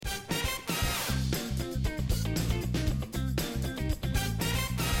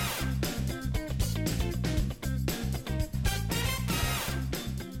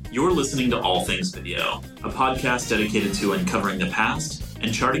You're listening to All Things Video, a podcast dedicated to uncovering the past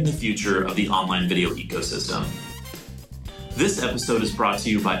and charting the future of the online video ecosystem. This episode is brought to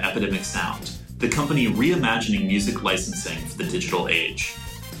you by Epidemic Sound, the company reimagining music licensing for the digital age.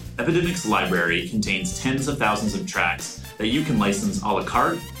 Epidemic's library contains tens of thousands of tracks that you can license a la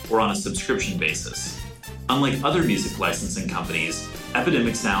carte or on a subscription basis. Unlike other music licensing companies,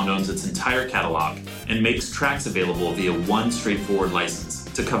 Epidemic Sound owns its entire catalog and makes tracks available via one straightforward license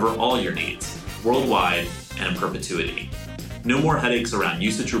to cover all your needs, worldwide and in perpetuity. No more headaches around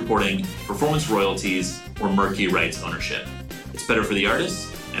usage reporting, performance royalties, or murky rights ownership. It's better for the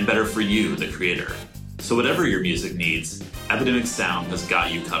artist and better for you, the creator. So whatever your music needs, Epidemic Sound has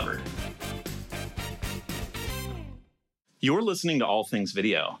got you covered. You're listening to All Things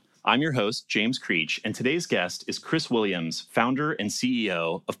Video. I'm your host, James Creech, and today's guest is Chris Williams, founder and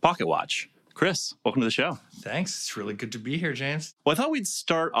CEO of PocketWatch. Chris, welcome to the show. Thanks. It's really good to be here, James. Well, I thought we'd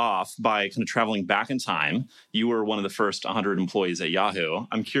start off by kind of traveling back in time. You were one of the first 100 employees at Yahoo.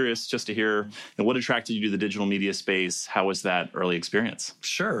 I'm curious just to hear what attracted you to the digital media space. How was that early experience?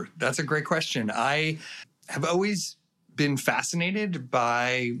 Sure. That's a great question. I have always been fascinated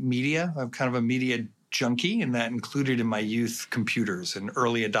by media. I'm kind of a media junkie, and that included in my youth computers and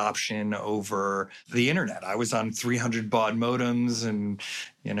early adoption over the internet. I was on 300 baud modems and,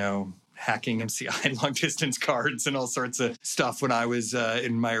 hacking MCI long distance cards and all sorts of stuff when I was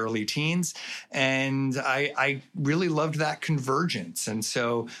in my early teens. And I really loved that convergence. And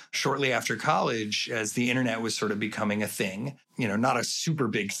so shortly after college, as the internet was sort of becoming a thing, not a super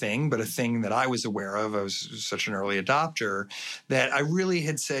big thing, but a thing that I was aware of. I was such an early adopter that I really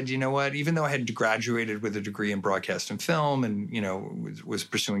had said, you know what, even though I had graduated with a degree in broadcast and film and, was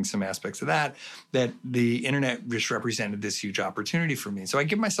pursuing some aspects of that the internet just represented this huge opportunity for me. So I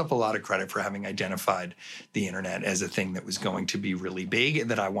give myself a lot of credit for having identified the internet as a thing that was going to be really big and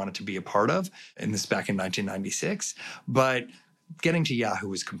that I wanted to be a part of. And this back in 1996. But getting to Yahoo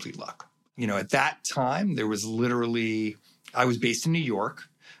was complete luck. At that time, there was literally... I was based in New York.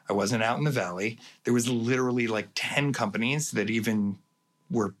 I wasn't out in the Valley. There was literally like 10 companies that even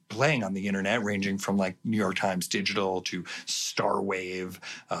were playing on the internet, ranging from like New York Times Digital to Starwave,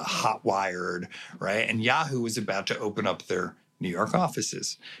 Hotwired, right? And Yahoo was about to open up their New York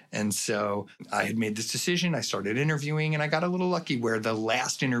offices. And so I had made this decision. I started interviewing, and I got a little lucky where the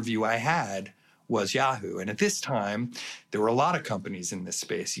last interview I had was Yahoo. And at this time, there were a lot of companies in this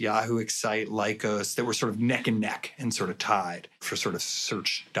space, Yahoo, Excite, Lycos, that were sort of neck and neck and sort of tied for sort of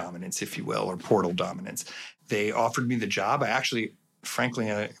search dominance, if you will, or portal dominance. They offered me the job. I actually,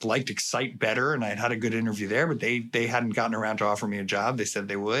 frankly, I liked Excite better, and I had a good interview there, but they hadn't gotten around to offer me a job. They said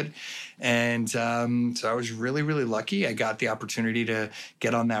they would. And so I was really, really lucky. I got the opportunity to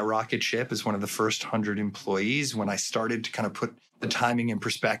get on that rocket ship as one of the first 100 employees. When I started to kind of put the timing in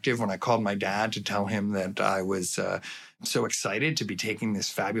perspective, when I called my dad to tell him that I was so excited to be taking this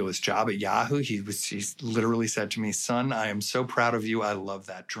fabulous job at Yahoo, he literally said to me, "Son, I am so proud of you. I love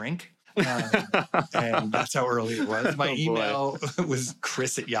that drink." And that's how early it was. My email was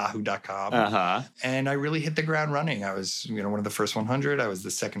chris@yahoo.com. And I really hit the ground running. I was, one of the first 100. I was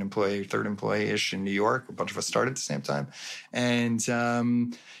the second employee, third employee-ish in New York. A bunch of us started at the same time. And,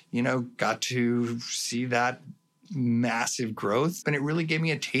 got to see that massive growth. And it really gave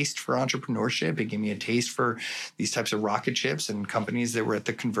me a taste for entrepreneurship. It gave me a taste for these types of rocket ships and companies that were at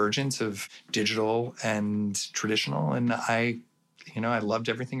the convergence of digital and traditional. And I loved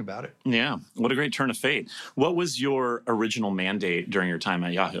everything about it. Yeah. What a great turn of fate. What was your original mandate during your time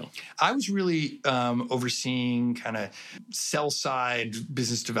at Yahoo? I was really overseeing kind of sell-side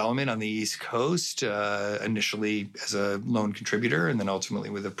business development on the East Coast, initially as a lone contributor, and then ultimately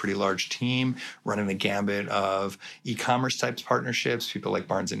with a pretty large team, running the gambit of e-commerce types partnerships, people like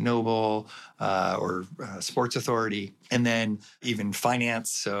Barnes & Noble or Sports Authority, and then even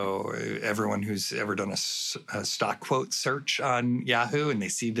finance. So everyone who's ever done a stock quote search on Yahoo, and they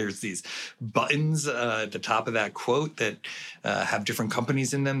see there's these buttons at the top of that quote that have different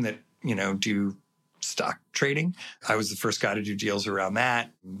companies in them that, do stock trading. I was the first guy to do deals around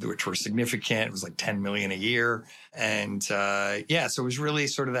that, which were significant. It was like $10 million a year. And so it was really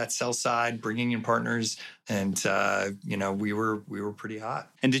sort of that sell side, bringing in partners. And, we were pretty hot.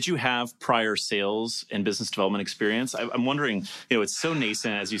 And did you have prior sales and business development experience? I'm wondering, it's so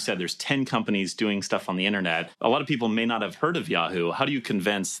nascent. As you said, there's 10 companies doing stuff on the internet. A lot of people may not have heard of Yahoo. How do you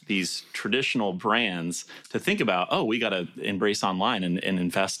convince these traditional brands to think about, we got to embrace online and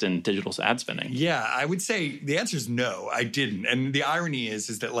invest in digital ad spending? Yeah, I would say the answer is no, I didn't. And the irony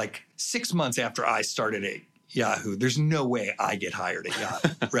is that like 6 months after I started at Yahoo, there's no way I get hired at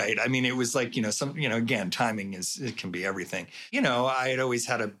Yahoo, right? I mean, it was like, again, timing it can be everything. I had always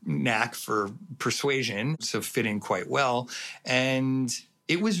had a knack for persuasion, so fit in quite well. And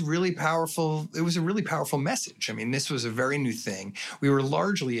it was really powerful. It was a really powerful message. I mean, this was a very new thing. We were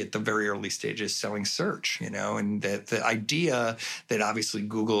largely at the very early stages selling search, and the idea that obviously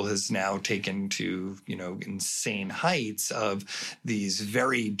Google has now taken to, insane heights of these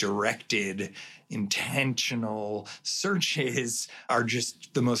very directed, intentional searches are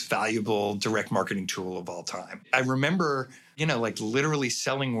just the most valuable direct marketing tool of all time. I remember, literally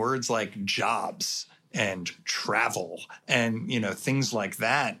selling words like jobs and travel and, things like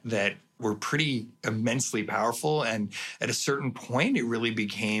that were pretty immensely powerful. And at a certain point, it really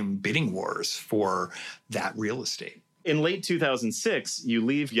became bidding wars for that real estate. In late 2006, you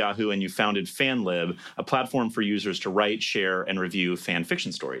leave Yahoo and you founded FanLib, a platform for users to write, share, and review fan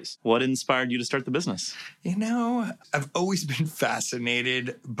fiction stories. What inspired you to start the business? I've always been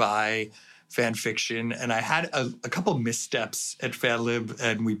fascinated by fan fiction, and I had a couple missteps at FanLib,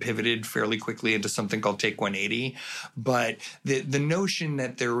 and we pivoted fairly quickly into something called Take 180. But the notion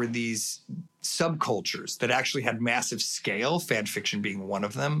that there were these subcultures that actually had massive scale, fan fiction being one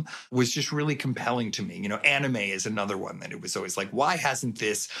of them, was just really compelling to me. Anime is another one that it was always like, why hasn't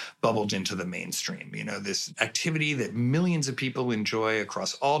this bubbled into the mainstream? This activity that millions of people enjoy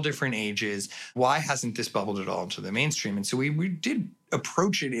across all different ages, why hasn't this bubbled at all into the mainstream? And so we did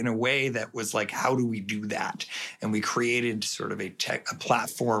approach it in a way that was like, how do we do that? And we created sort of a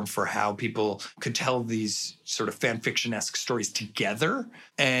platform for how people could tell these sort of fan fiction-esque stories together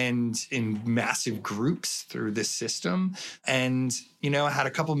and in massive groups through this system. And, I had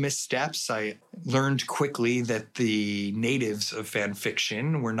a couple missteps. I learned quickly that the natives of fan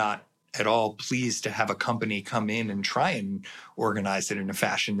fiction were not at all pleased to have a company come in and try and organize it in a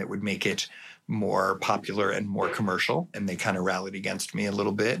fashion that would make it more popular and more commercial. And they kind of rallied against me a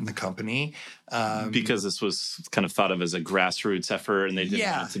little bit in the company. Because this was kind of thought of as a grassroots effort and they didn't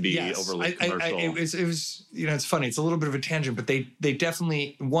want it to be overly commercial. It was, it's funny. It's a little bit of a tangent, but they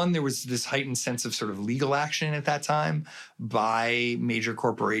definitely, there was this heightened sense of sort of legal action at that time by major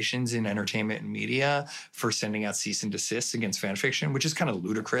corporations in entertainment and media for sending out cease and desists against fan fiction, which is kind of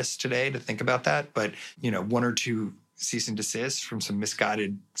ludicrous today to think about that. But, one or two cease and desist from some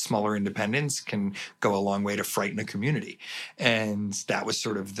misguided smaller independents can go a long way to frighten a community. And that was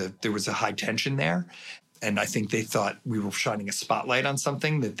sort of there was a high tension there. And I think they thought we were shining a spotlight on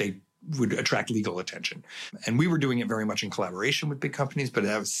something that they would attract legal attention. And we were doing it very much in collaboration with big companies, but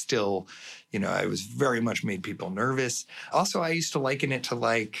that was still, it was very much made people nervous. Also, I used to liken it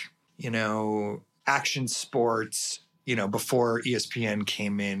to action sports, before ESPN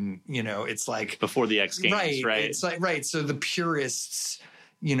came in, it's like before the X Games, right? It's like, right. So the purists,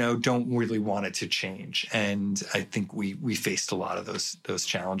 don't really want it to change. And I think we faced a lot of those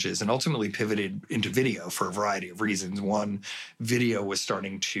challenges and ultimately pivoted into video for a variety of reasons. One, video was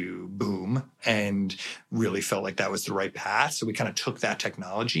starting to boom and really felt like that was the right path. So we kind of took that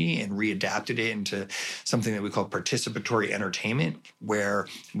technology and readapted it into something that we call participatory entertainment, where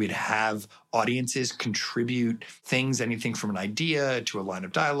we'd have audiences contribute things, anything from an idea to a line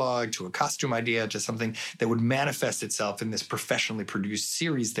of dialogue to a costume idea to something that would manifest itself in this professionally produced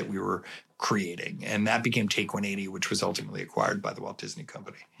series that we were creating. And that became Take 180, which was ultimately acquired by the Walt Disney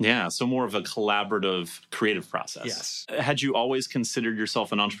Company. Yeah, so more of a collaborative creative process. Yes. Had you always considered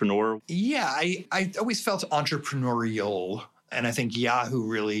yourself an entrepreneur? Yeah, I always felt entrepreneurial. And I think Yahoo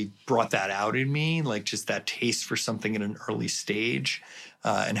really brought that out in me, like just that taste for something at an early stage.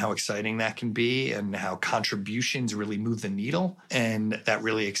 And how exciting that can be and how contributions really move the needle. And that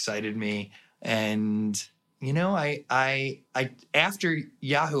really excited me. And, I after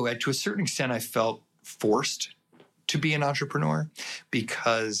Yahoo, to a certain extent, I felt forced to be an entrepreneur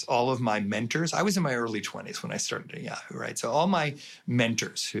because all of my mentors, I was in my early 20s when I started at Yahoo, right? So all my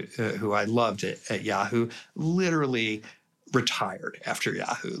mentors who I loved at Yahoo literally retired after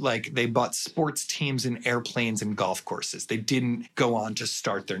Yahoo. Like they bought sports teams and airplanes and golf courses. They didn't go on to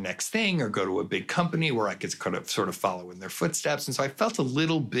start their next thing or go to a big company where I could kind of sort of follow in their footsteps. And so I felt a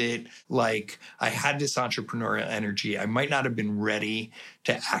little bit like I had this entrepreneurial energy. I might not have been ready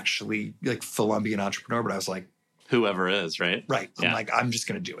to actually like full on be an entrepreneur, but I was like, whoever is, right? Right. I'm like, I'm just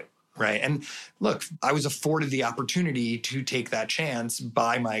going to do it. Right. And look, I was afforded the opportunity to take that chance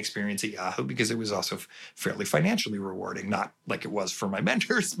by my experience at Yahoo because it was also fairly financially rewarding, not like it was for my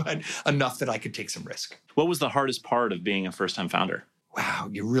mentors, but enough that I could take some risk. What was the hardest part of being a first-time founder? Wow,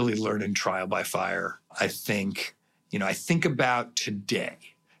 you really learn in trial by fire. I think, I think about today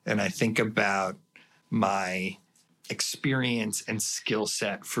and I think about my experience and skill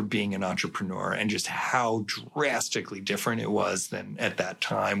set for being an entrepreneur, and just how drastically different it was than at that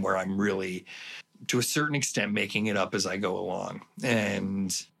time, where I'm really, to a certain extent, making it up as I go along,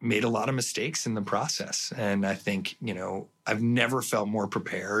 and made a lot of mistakes in the process. And I think, I've never felt more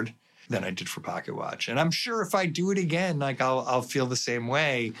prepared than I did for Pocket Watch. And I'm sure if I do it again, like I'll feel the same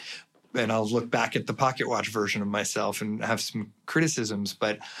way. And I'll look back at the Pocket Watch version of myself and have some criticisms.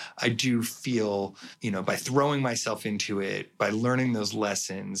 But I do feel, by throwing myself into it, by learning those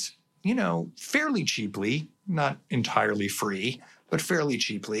lessons, fairly cheaply, not entirely free, but fairly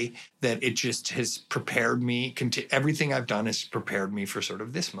cheaply, that it just has prepared me. Everything I've done has prepared me for sort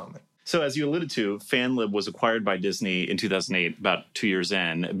of this moment. So as you alluded to, FanLib was acquired by Disney in 2008, about 2 years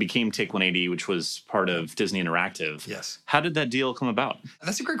in. It became Take 180, which was part of Disney Interactive. Yes. How did that deal come about?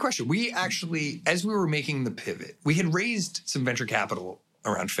 That's a great question. We actually, as we were making the pivot, we had raised some venture capital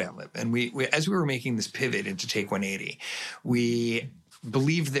around FanLib. And as we were making this pivot into Take 180, we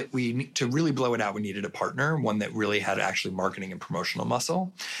believed that to really blow it out, we needed a partner, one that really had actually marketing and promotional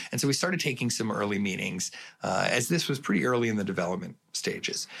muscle. And so we started taking some early meetings, as this was pretty early in the development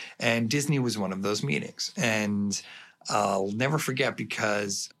stages. And Disney was one of those meetings. And I'll never forget,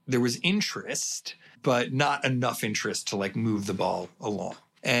 because there was interest, but not enough interest to move the ball along.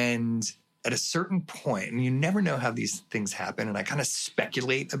 And at a certain point, and you never know how these things happen, and I kind of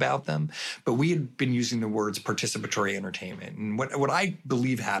speculate about them, but we had been using the words participatory entertainment. And what I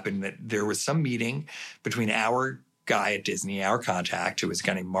believe happened, that there was some meeting between our guy at Disney, our contact, who was a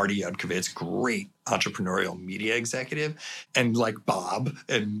guy named Marty Yudkovitz, great entrepreneurial media executive, and Bob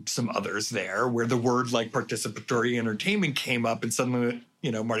and some others there, where the word participatory entertainment came up, and suddenly,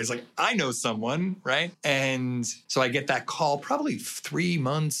 Marty's like, I know someone, right? And so I get that call probably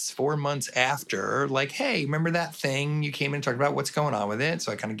 4 months after, hey, remember that thing you came in and talked about? What's going on with it?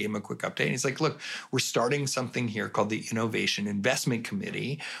 So I kind of gave him a quick update. And he's like, look, we're starting something here called the Innovation Investment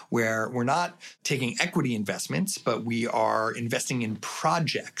Committee, where we're not taking equity investments, but we are investing in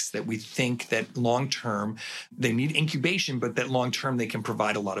projects that we think that long-term, they need incubation, but that long-term they can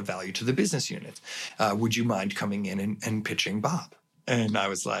provide a lot of value to the business unit. Would you mind coming in and pitching Bob? And I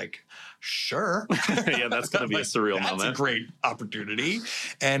was like, sure. Yeah, that's going to be a surreal moment. That's a great opportunity.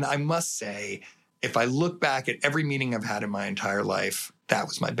 And I must say, if I look back at every meeting I've had in my entire life, that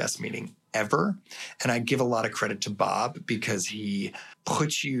was my best meeting ever. And I give a lot of credit to Bob, because he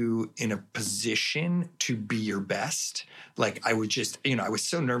puts you in a position to be your best. I was just, I was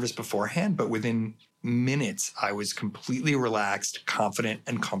so nervous beforehand, but within minutes, I was completely relaxed, confident,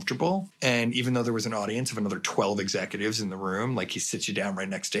 and comfortable. And even though there was an audience of another 12 executives in the room, he sits you down right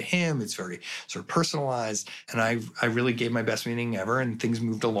next to him. It's very sort of personalized. And I really gave my best meeting ever. And things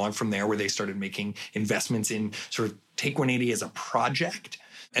moved along from there, where they started making investments in sort of Take 180 as a project.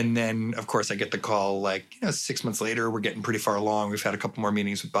 And then, of course, I get the call 6 months later. We're getting pretty far along. We've had a couple more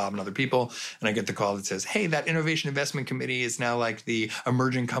meetings with Bob and other people. And I get the call that says, hey, that Innovation Investment Committee is now the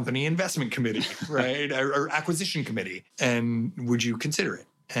Emerging Company Investment Committee, right? or Acquisition Committee. And would you consider it?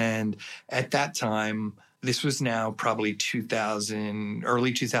 And at that time, this was now probably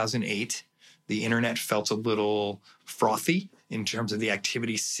early 2008. The internet felt a little frothy in terms of the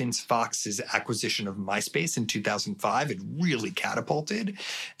activity since Fox's acquisition of MySpace in 2005. It really catapulted.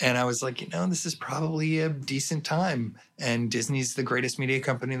 And I was like, this is probably a decent time. And Disney's the greatest media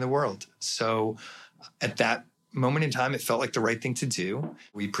company in the world. So at that moment in time, it felt like the right thing to do.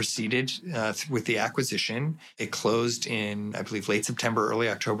 We proceeded with the acquisition. It closed in, I believe, late September, early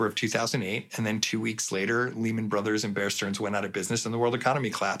October of 2008. And then 2 weeks later, Lehman Brothers and Bear Stearns went out of business and the world economy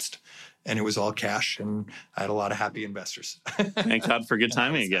collapsed. And it was all cash, and I had a lot of happy investors. Thank God for good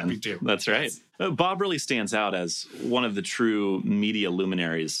timing again. Me too. That's right. Yes. Bob really stands out as one of the true media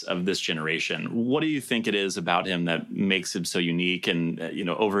luminaries of this generation. What do you think it is about him that makes him so unique and,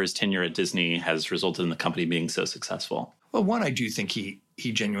 over his tenure at Disney has resulted in the company being so successful? Well, one, I do think he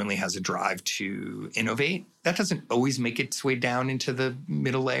genuinely has a drive to innovate. That doesn't always make its way down into the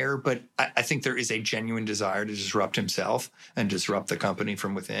middle layer, but I think there is a genuine desire to disrupt himself and disrupt the company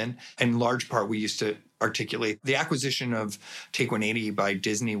from within. In large part, we used to articulate the acquisition of Take 180 by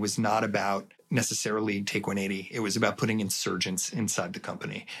Disney was not about necessarily Take 180. It was about putting insurgents inside the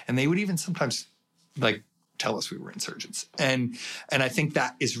company. And they would even sometimes tell us we were insurgents. And I think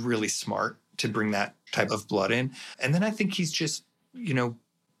that is really smart to bring that type of blood in. And then I think he's just,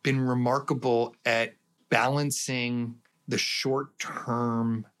 been remarkable at balancing the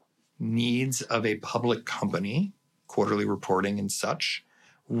short-term needs of a public company, quarterly reporting and such,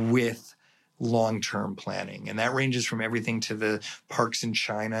 with long-term planning. And that ranges from everything to the parks in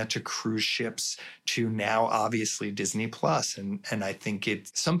China to cruise ships to now obviously Disney Plus. And I think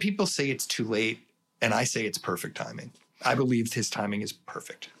some people say it's too late. And I say it's perfect timing. I believe his timing is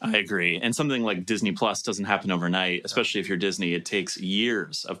perfect. I agree. And something like Disney Plus doesn't happen overnight, especially if you're Disney. It takes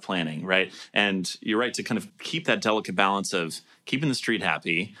years of planning, right? And you're right to kind of keep that delicate balance of keeping the street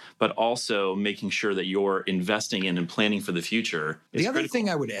happy, but also making sure that you're investing in and planning for the future. The other thing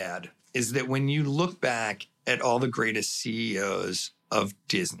I would add is that when you look back at all the greatest CEOs of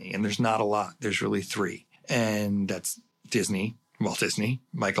Disney, and there's not a lot, there's really three, and that's Disney, Walt Disney,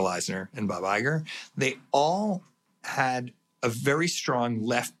 Michael Eisner, and Bob Iger. They all had a very strong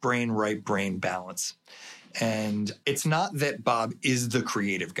left brain, right brain balance. And it's not that Bob is the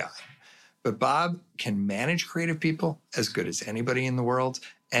creative guy, but Bob can manage creative people as good as anybody in the world.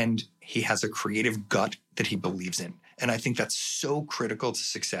 And he has a creative gut that he believes in. And I think that's so critical to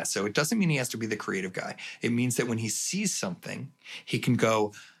success. So it doesn't mean he has to be the creative guy. It means that when he sees something, he can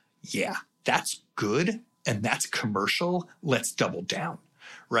go, yeah, that's good. And that's commercial. Let's double down,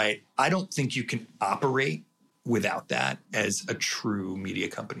 right? I don't think you can operate without that as a true media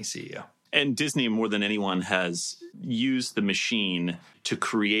company CEO. And Disney, more than anyone, has used the machine to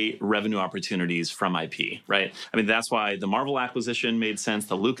create revenue opportunities from IP, right? I mean, that's why the Marvel acquisition made sense,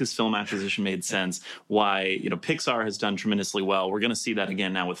 the Lucasfilm acquisition made sense, why, Pixar has done tremendously well. We're going to see that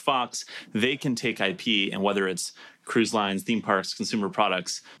again now with Fox. They can take IP and whether it's cruise lines, theme parks, consumer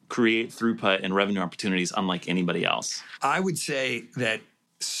products, create throughput and revenue opportunities unlike anybody else. I would say that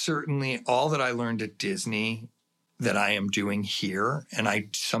certainly all that I learned at Disney that I am doing here, and I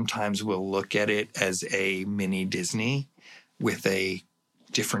sometimes will look at it as a mini Disney with a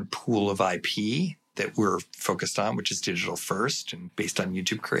different pool of IP that we're focused on, which is digital first and based on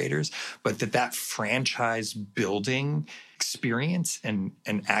YouTube creators, but that franchise building experience and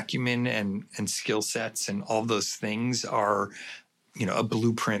acumen and skill sets and all those things are, a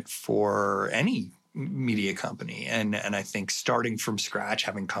blueprint for any media company. And I think starting from scratch,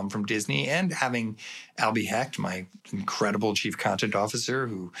 having come from Disney and having Albie Hecht, my incredible chief content officer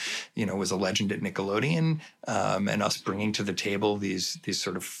who, was a legend at Nickelodeon, and us bringing to the table these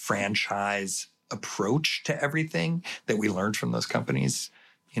sort of franchise approach to everything that we learned from those companies,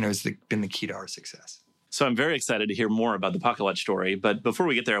 has been the key to our success. So I'm very excited to hear more about the Pocket Watch story. But before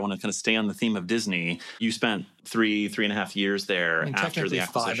we get there, I want to kind of stay on the theme of Disney. You spent three and a half years there after the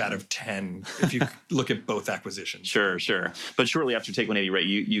acquisition. 5 out of 10, if you look at both acquisitions. Sure. But shortly after Take 180, right,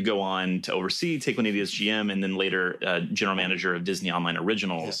 you go on to oversee Take 180 as GM and then later general manager of Disney Online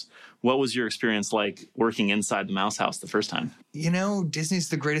Originals. Yeah. What was your experience like working inside the Mouse House the first time? Disney's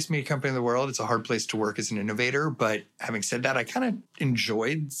the greatest media company in the world. It's a hard place to work as an innovator. But having said that, I kind of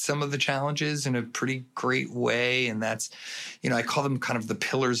enjoyed some of the challenges in a pretty great way. And that's, I call them kind of the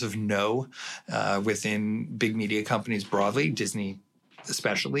pillars of no within big media companies broadly, Disney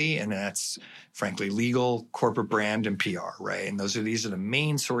especially. And that's, frankly, legal, corporate brand, and PR, right? And these are the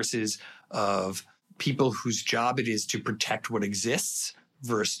main sources of people whose job it is to protect what exists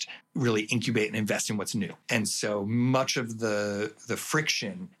versus really incubate and invest in what's new. And so much of the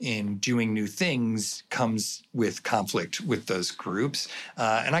friction in doing new things comes with conflict with those groups.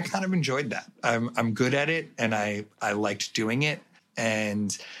 And I kind of enjoyed that. I'm good at it and I liked doing it.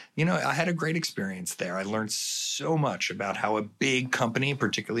 And, I had a great experience there. I learned so much about how a big company,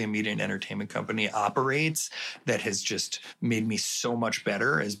 particularly a media and entertainment company, operates that has just made me so much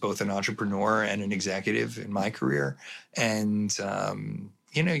better as both an entrepreneur and an executive in my career. And,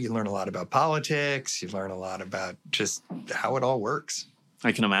 you learn a lot about politics. You learn a lot about just how it all works.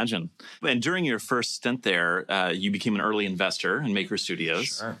 I can imagine. And during your first stint there, you became an early investor in Maker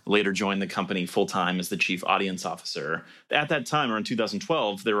Studios. Sure. Later joined the company full-time as the chief audience officer. At that time, around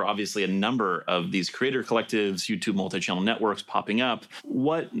 2012, there were obviously a number of these creator collectives, YouTube multi-channel networks popping up.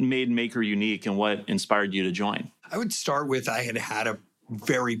 What made Maker unique and what inspired you to join? I would start with I had a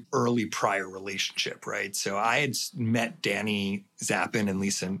very early prior relationship, right? So I had met Danny Zappin and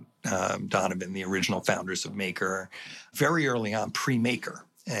Lisa Donovan, the original founders of Maker, very early on, pre-Maker.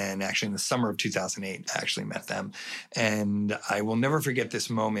 And actually in the summer of 2008, I actually met them. And I will never forget this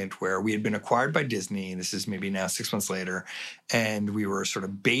moment where we had been acquired by Disney. This is maybe now 6 months later. And we were sort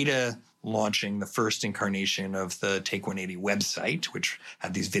of beta launching the first incarnation of the Take 180 website, which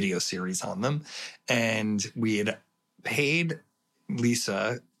had these video series on them. And we had paid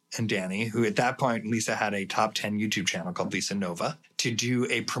Lisa and Danny, who at that point, Lisa had a top 10 YouTube channel called Lisa Nova, to do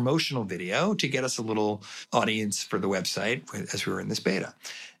a promotional video to get us a little audience for the website as we were in this beta.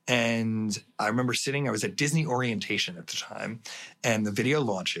 And I remember I was at Disney Orientation at the time, and the video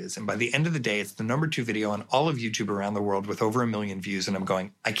launches. And by the end of the day, it's the number 2 video on all of YouTube around the world with over 1 million views. And I'm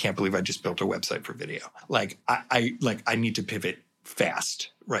going, I can't believe I just built a website for video. I need to pivot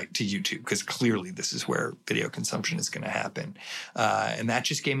fast, right, to YouTube, because clearly this is where video consumption is going to happen. And that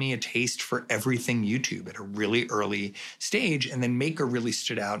just gave me a taste for everything YouTube at a really early stage. And then Maker really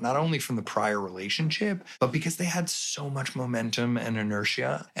stood out, not only from the prior relationship, but because they had so much momentum and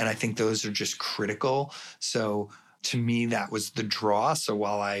inertia. And I think those are just critical. So to me, that was the draw. So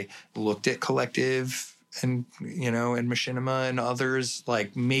while I looked at Collective and, and Machinima and others,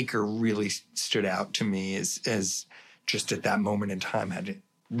 like Maker really stood out to me as just at that moment in time had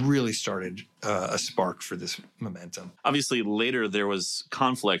really started a spark for this momentum. Obviously, later there was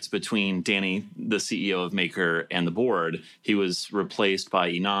conflict between Danny, the CEO of Maker, and the board. He was replaced by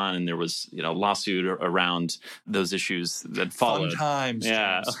Ynon, and there was lawsuit around those issues that followed. Fun times,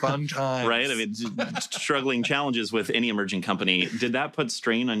 yeah, James. Fun times, right? I mean, struggling challenges with any emerging company. Did that put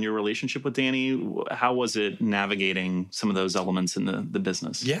strain on your relationship with Danny? How was it navigating some of those elements in the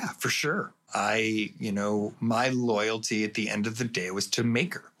business? Yeah, for sure. My loyalty at the end of the day was to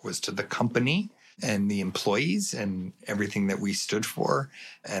Maker, was to the company and the employees and everything that we stood for.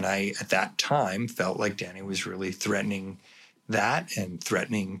 And I, at that time, felt like Danny was really threatening that and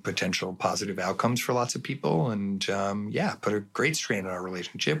threatening potential positive outcomes for lots of people. And put a great strain on our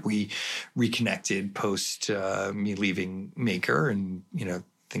relationship. We reconnected post me leaving Maker, and,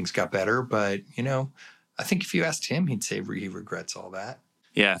 things got better. But, I think if you asked him, he'd say he regrets all that.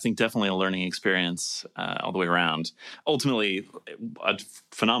 Yeah, I think definitely a learning experience all the way around. Ultimately, a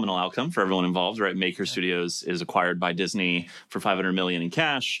phenomenal outcome for everyone involved, right? Maker Studios is acquired by Disney for $500 million in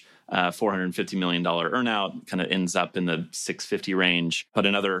cash, $450 million earnout, kind of ends up in the $650 range. But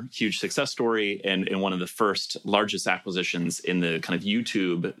another huge success story and one of the first largest acquisitions in the kind of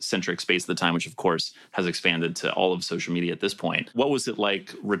YouTube-centric space at the time, which of course has expanded to all of social media at this point. What was it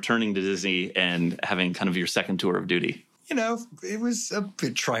like returning to Disney and having kind of your second tour of duty? It was a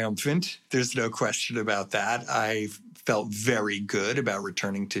bit triumphant. There's no question about that. I felt very good about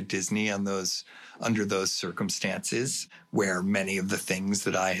returning to Disney under those circumstances, where many of the things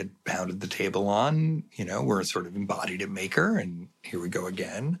that I had pounded the table on, were sort of embodied at Maker, and here we go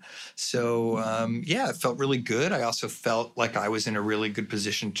again. So, it felt really good. I also felt like I was in a really good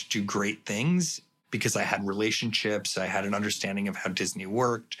position to do great things, because I had relationships, I had an understanding of how Disney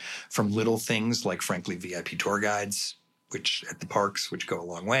worked, from little things like, frankly, VIP tour guides, which at the parks, which go a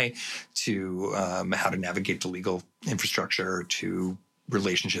long way, to how to navigate the legal infrastructure, to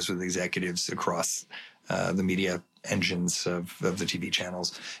relationships with executives across the media engines of the TV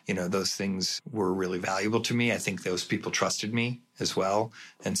channels. Those things were really valuable to me. I think those people trusted me as well.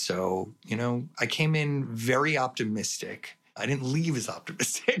 And so, I came in very optimistic. I didn't leave as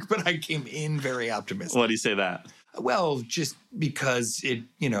optimistic, but I came in very optimistic. Why do you say that? Well, just because it,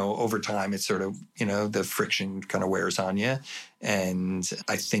 over time, it's sort of, the friction kind of wears on you. And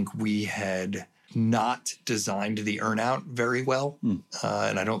I think we had not designed the earnout very well.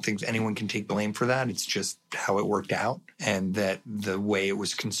 And I don't think anyone can take blame for that. It's just how it worked out. And that the way it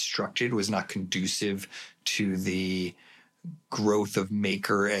was constructed was not conducive to the growth of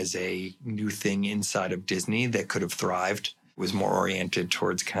Maker as a new thing inside of Disney that could have thrived. It was more oriented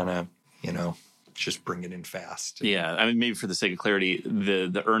towards kind of, just bring it in fast. Yeah. I mean, maybe for the sake of clarity,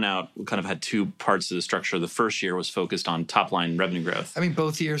 the earnout kind of had two parts of the structure. The first year was focused on top line revenue growth. I mean,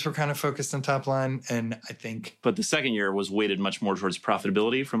 both years were kind of focused on top line, and I think. But the second year was weighted much more towards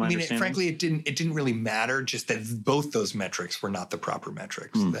profitability, from my understanding. Frankly, it didn't really matter. Just that both those metrics were not the proper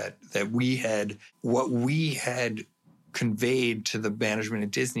metrics. That we had what we had conveyed to the management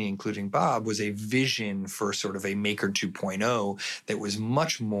at Disney, including Bob, was a vision for sort of a Maker 2.0 that was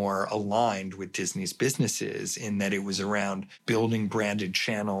much more aligned with Disney's businesses, in that it was around building branded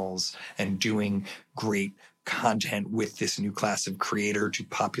channels and doing great content with this new class of creator to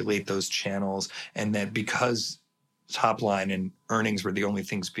populate those channels. And that because top line and earnings were the only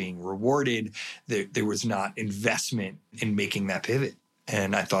things being rewarded, there was not investment in making that pivot.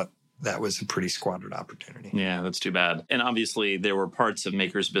 And I thought that was a pretty squandered opportunity. Yeah, that's too bad. And obviously, there were parts of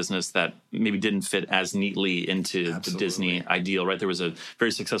Maker's business that maybe didn't fit as neatly into the Disney ideal, right? There was a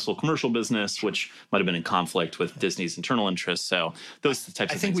very successful commercial business, which might have been in conflict with Disney's internal interests. So those types of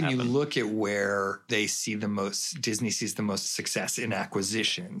things I think when happen. you look at where Disney sees the most success in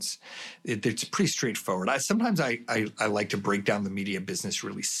acquisitions, it's pretty straightforward. Sometimes I like to break down the media business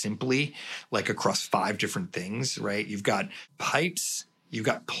really simply, like across 5 different things, right? You've got pipes, you've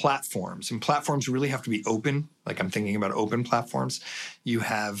got platforms, and platforms really have to be open. Like I'm thinking about open platforms. You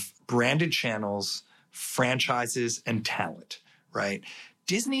have branded channels, franchises, and talent, right?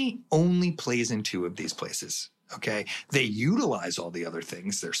 Disney only plays in 2 of these places, okay? They utilize all the other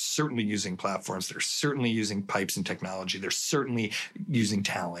things. They're certainly using platforms. They're certainly using pipes and technology. They're certainly using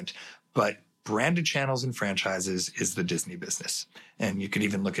talent. But branded channels and franchises is the Disney business. And you could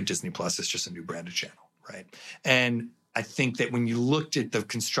even look at Disney Plus as just a new branded channel, right? And I think that when you looked at the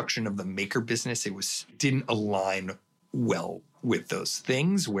construction of the maker business, it didn't align well with those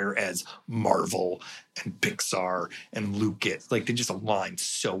things, whereas Marvel and Pixar and Lucas, like they just align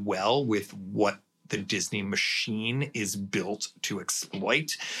so well with what the Disney machine is built to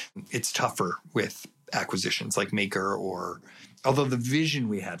exploit. It's tougher with acquisitions like Maker, although the vision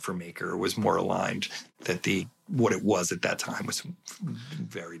we had for Maker was more aligned, that what it was at that time was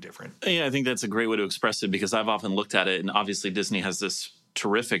very different. Yeah, I think that's a great way to express it, because I've often looked at it, and obviously Disney has this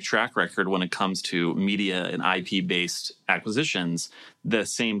terrific track record when it comes to media and IP-based acquisitions. The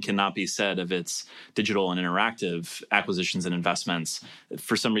same cannot be said of its digital and interactive acquisitions and investments.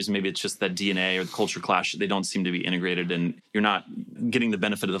 For some reason, maybe it's just that DNA or the culture clash. They don't seem to be integrated, and you're not getting the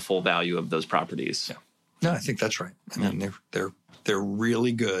benefit of the full value of those properties. Yeah. No, I think that's right. I mean, they're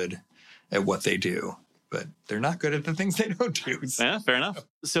really good at what they do, but they're not good at the things they don't do. So. Yeah, fair enough.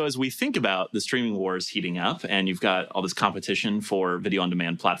 So as we think about the streaming wars heating up, and you've got all this competition for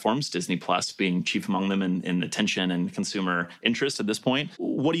video-on-demand platforms, Disney Plus being chief among them in attention and consumer interest at this point,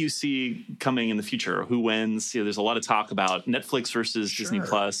 what do you see coming in the future? Who wins? There's a lot of talk about Netflix versus Disney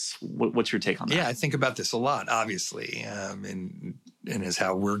Plus. What's your take on that? Yeah, I think about this a lot, obviously, and is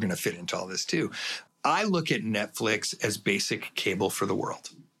how we're going to fit into all this too. I look at Netflix as basic cable for the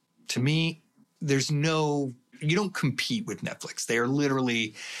world. To me, you don't compete with Netflix. They are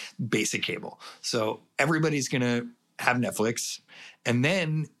literally basic cable. So everybody's going to have Netflix. And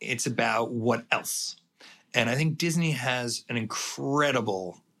then it's about what else. And I think Disney has an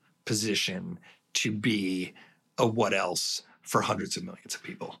incredible position to be a what else for hundreds of millions of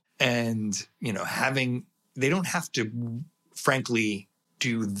people. And, they don't have to, frankly,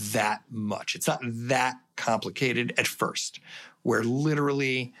 do that much. It's not that complicated at first, where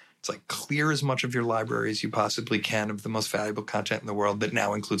literally it's like clear as much of your library as you possibly can of the most valuable content in the world that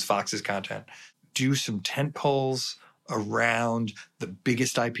now includes Fox's content. Do some tent poles around the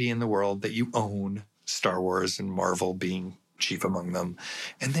biggest IP in the world that you own, Star Wars and Marvel being chief among them,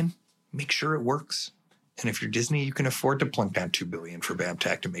 and then make sure it works. And if you're Disney, you can afford to plunk down $2 billion for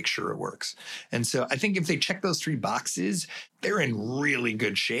BAMTech to make sure it works. And so I think if they check those three boxes, they're in really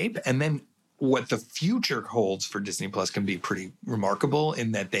good shape. And then what the future holds for Disney Plus can be pretty remarkable,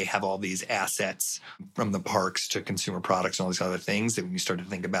 in that they have all these assets from the parks to consumer products and all these other things that when you start to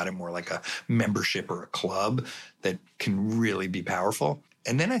think about it more like a membership or a club, that can really be powerful.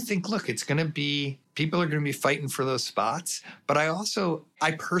 And then I think, look, people are going to be fighting for those spots. But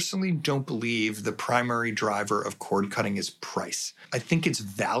I personally don't believe the primary driver of cord cutting is price. I think it's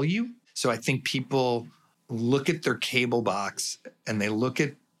value. So I think people look at their cable box and they look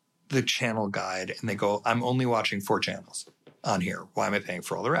at the channel guide and they go, I'm only watching 4 channels on here. Why am I paying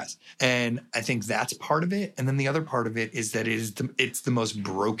for all the rest? And I think that's part of it. And then the other part of it is that it's the most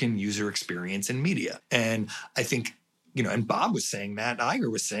broken user experience in media. And I think, and Bob was saying that,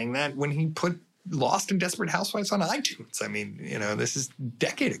 Iger was saying that when he put Lost and Desperate Housewives on iTunes. I mean, this is a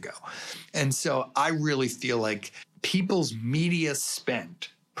decade ago. And so I really feel like people's media spend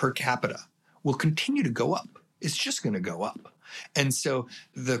per capita will continue to go up. It's just going to go up. And so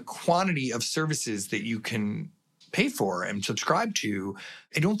the quantity of services that you can pay for and subscribe to,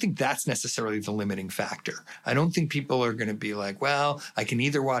 I don't think that's necessarily the limiting factor. I don't think people are going to be like, well, I can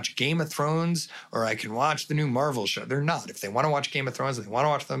either watch Game of Thrones or I can watch the new Marvel show. They're not. If they want to watch Game of Thrones, if they want to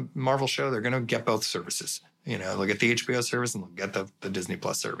watch the Marvel show, they're going to get both services. They'll get the HBO service and they'll get the Disney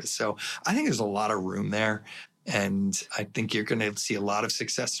Plus service. So I think there's a lot of room there. And I think you're going to see a lot of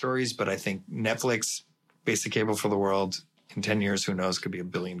success stories. But I think Netflix, basic cable for the world, in 10 years, who knows, could be 1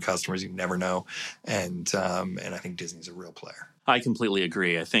 billion customers. You never know. And I think Disney's a real player. I completely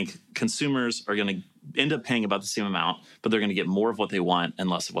agree. I think consumers are going to end up paying about the same amount, but they're going to get more of what they want and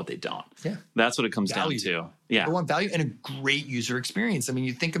less of what they don't. Yeah. That's what it comes down to. Yeah. They want value and a great user experience. I mean,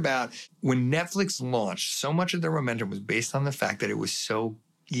 you think about when Netflix launched, so much of their momentum was based on the fact that it was so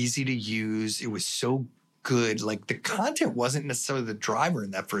easy to use. It was so good. Like the content wasn't necessarily the driver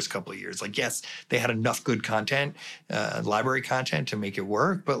in that first couple of years. Like, yes, they had enough good content, library content to make it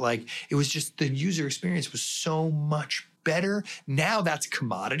work, but like it was just the user experience was so much better. Now that's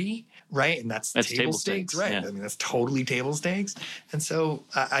commodity, right? And that's table stakes, right? Yeah. I mean, that's totally table stakes. And so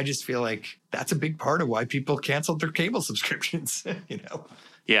I just feel like that's a big part of why people canceled their cable subscriptions,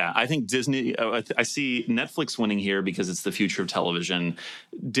 Yeah, I think Disney, I see Netflix winning here because it's the future of television.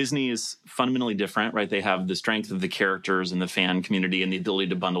 Disney is fundamentally different, right? They have the strength of the characters and the fan community and the ability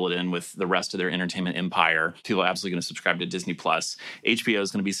to bundle it in with the rest of their entertainment empire. People are absolutely going to subscribe to Disney Plus. HBO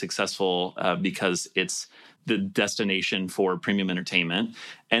is going to be successful because it's the destination for premium entertainment.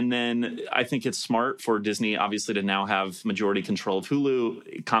 And then I think it's smart for Disney, obviously, to now have majority control of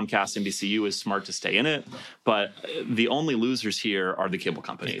Hulu. Comcast, NBCU is smart to stay in it. But the only losers here are the cable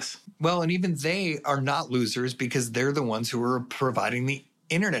companies. Well, and even they are not losers because they're the ones who are providing the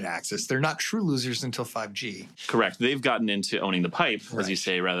internet access. They're not true losers until 5G. Correct. They've gotten into owning the pipe, Right. as you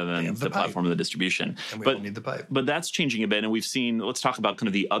say, rather than the platform of the distribution. And we all need the pipe. But that's changing a bit. And we've seen, let's talk about kind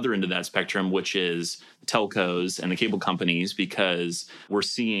of the other end of that spectrum, which is telcos and the cable companies, because we're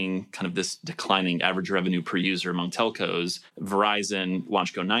seeing kind of this declining average revenue per user among telcos. Verizon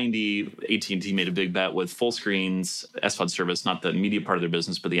launched Go90. AT&T made a big bet with Fullscreen's SVOD service, not the media part of their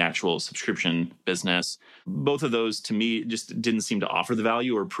business, but the actual subscription business. Both of those, to me, just didn't seem to offer the value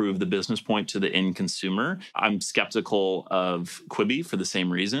or prove the business point to the end consumer. I'm skeptical of Quibi for the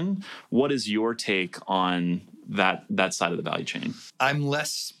same reason. What is your take on that side of the value chain? I'm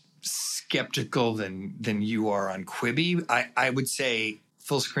less skeptical than you are on Quibi. I would say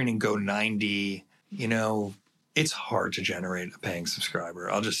Fullscreen and Go90, it's hard to generate a paying subscriber.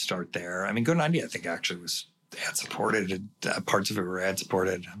 I'll just start there. I mean, Go90, I think actually was ad supported. Parts of it were ad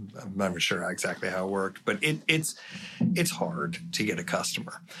supported. I'm not even sure exactly how it worked, but it's hard to get a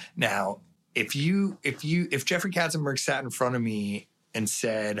customer. Now, if Jeffrey Katzenberg sat in front of me and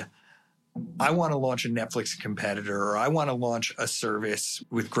said, I want to launch a Netflix competitor, or I want to launch a service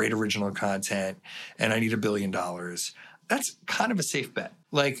with great original content and I need $1 billion, that's kind of a safe bet.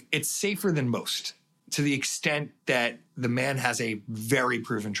 Like, it's safer than most, to the extent that the man has a very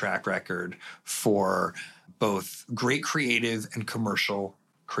proven track record for both great creative and commercial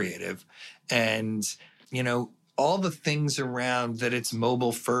creative. And, all the things around that it's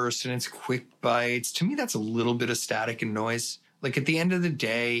mobile first and it's quick bites, to me, that's a little bit of static and noise. Like, at the end of the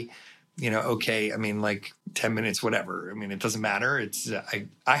day, okay, I mean, like 10 minutes, whatever. I mean, it doesn't matter. It's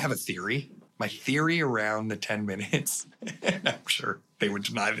I have a theory. My theory around the 10 minutes, I'm sure they would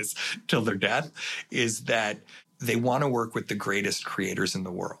deny this till their death, is that they want to work with the greatest creators in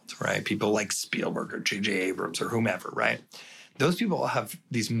the world, right? People like Spielberg or J.J. Abrams or whomever, right? Those people have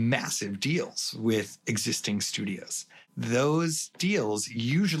these massive deals with existing studios. Those deals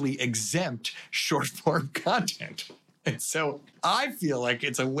usually exempt short-form content. And so I feel like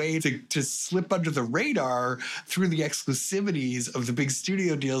it's a way to slip under the radar through the exclusivities of the big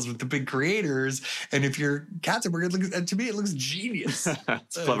studio deals with the big creators. And if you're Katzenberg, to me, it looks genius.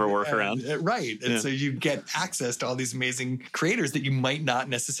 It's a clever workaround. Right. And so you get access to all these amazing creators that you might not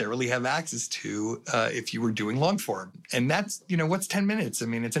necessarily have access to if you were doing long form. And that's, what's 10 minutes? I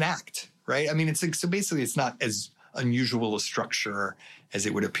mean, it's an act, right? I mean, it's like, so basically it's not as unusual a structure as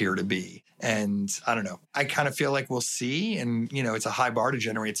it would appear to be. And I don't know. I kind of feel like we'll see. And, it's a high bar to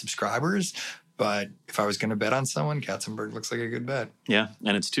generate subscribers. But if I was going to bet on someone, Katzenberg looks like a good bet. Yeah,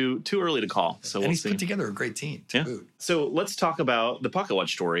 and it's too early to call. So and we'll he's see. put together a great team to boot. So let's talk about the Pocket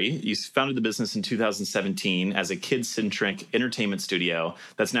Watch story. You founded the business in 2017 as a kid-centric entertainment studio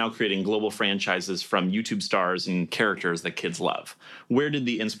that's now creating global franchises from YouTube stars and characters that kids love. Where did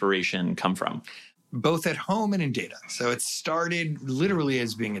the inspiration come from? Both at home and in data. So it started literally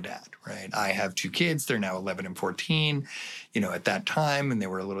as being a dad, right? I have 2 kids. They're now 11 and 14. At that time, when they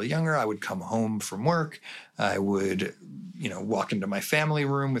were a little younger, I would come home from work. I would, walk into my family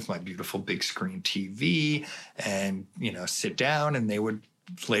room with my beautiful big screen TV and, sit down, and they would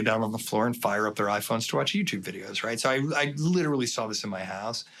lay down on the floor and fire up their iPhones to watch YouTube videos, right? So I literally saw this in my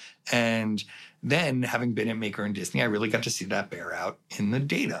house. And then, having been at Maker and Disney, I really got to see that bear out in the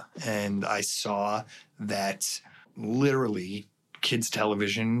data. And I saw that literally kids'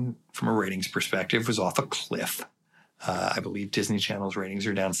 television, from a ratings perspective, was off a cliff. I believe Disney Channel's ratings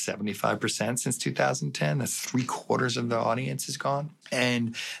are down 75% since 2010. That's 3/4 of the audience is gone.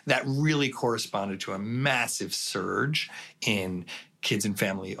 And that really corresponded to a massive surge in kids and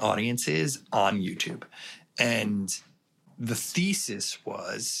family audiences on YouTube. And the thesis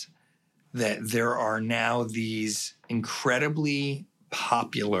was that there are now these incredibly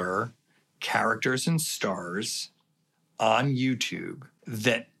popular characters and stars on YouTube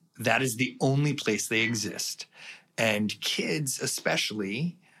that is the only place they exist. And kids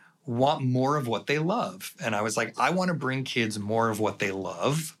especially want more of what they love. And I was like, I want to bring kids more of what they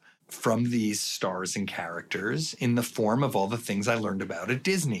love from these stars and characters in the form of all the things I learned about at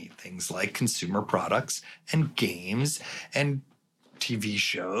Disney. Things like consumer products and games and TV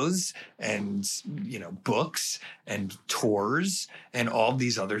shows and, books and tours and all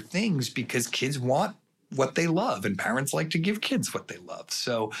these other things, because kids want what they love and parents like to give kids what they love.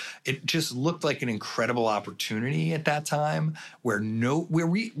 So it just looked like an incredible opportunity at that time where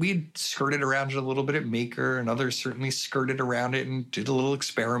we had skirted around it a little bit at Maker, and others certainly skirted around it and did a little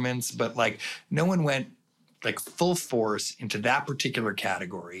experiments, but like no one went like full force into that particular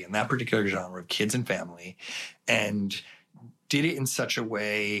category and that particular genre of kids and family, and did it in such a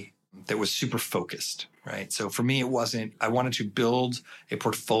way that was super focused, right? So for me, I wanted to build a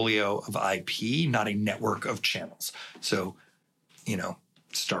portfolio of IP, not a network of channels. So,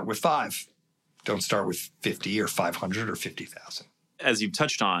 start with 5. Don't start with 50 or 500 or 50,000. As you've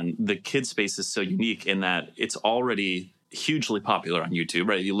touched on, the kid space is so unique in that it's already hugely popular on YouTube,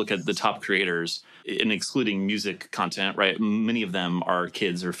 right? If you look at the top creators, and excluding music content, right? Many of them are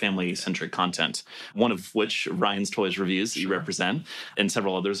kids or family-centric content, one of which Ryan's Toys Reviews that you represent, and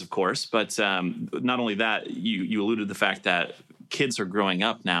several others, of course. But not only that, you alluded to the fact that kids are growing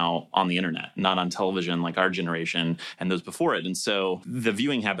up now on the internet, not on television like our generation and those before it. And so the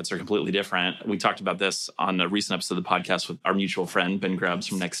viewing habits are completely different. We talked about this on a recent episode of the podcast with our mutual friend, Ben Grubbs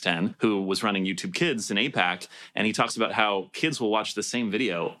from Next 10, who was running YouTube Kids in APAC. And he talks about how kids will watch the same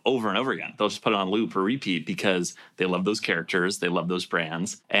video over and over again. They'll just put it on loop or repeat because they love those characters, they love those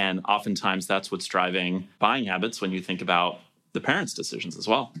brands. And oftentimes that's what's driving buying habits when you think about the parents' decisions as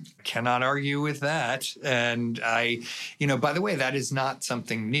well. Cannot argue with that. And by the way, that is not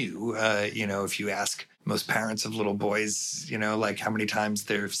something new. If you ask most parents of little boys, like how many times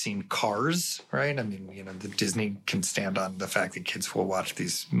they've seen Cars, right? I mean, the Disney can stand on the fact that kids will watch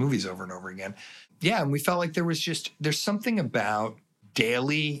these movies over and over again. Yeah, and we felt like there's something about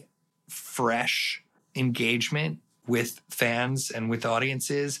daily, fresh engagement with fans and with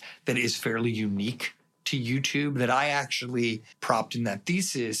audiences that is fairly unique to YouTube that I actually propped in that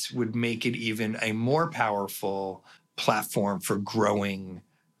thesis would make it even a more powerful platform for growing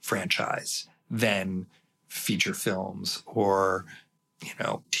franchise than feature films or,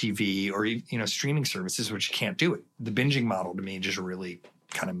 TV or, streaming services, which can't do it. The binging model to me just really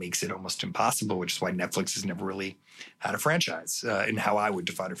kind of makes it almost impossible, which is why Netflix has never really had a franchise in how I would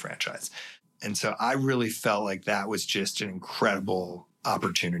define a franchise. And so I really felt like that was just an incredible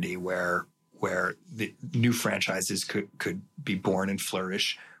opportunity where the new franchises could be born and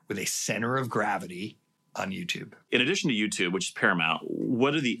flourish with a center of gravity on YouTube. In addition to YouTube, which is paramount,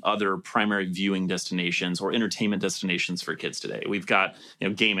 what are the other primary viewing destinations or entertainment destinations for kids today? We've got,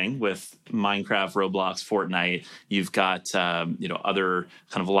 gaming with Minecraft, Roblox, Fortnite. You've got, other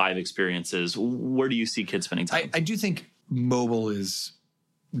kind of live experiences. Where do you see kids spending time? I do think mobile is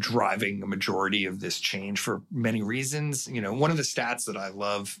driving a majority of this change for many reasons. One of the stats that I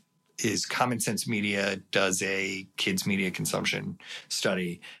love is Common Sense Media does a kids media consumption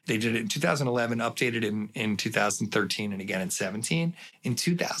study. They did it in 2011, updated in 2013, and again in 17. In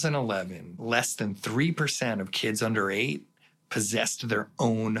 2011, less than 3% of kids under 8 possessed their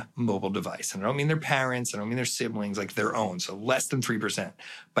own mobile device. And I don't mean their parents, I don't mean their siblings, like their own. So less than 3%.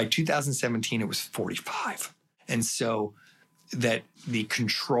 By 2017, it was 45. And so that the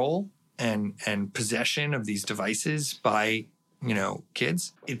control and possession of these devices by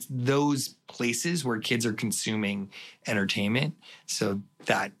kids, it's those places where kids are consuming entertainment. So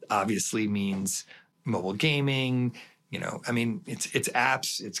that obviously means mobile gaming, it's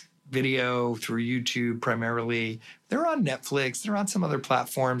apps, it's video through YouTube primarily. They're on Netflix, they're on some other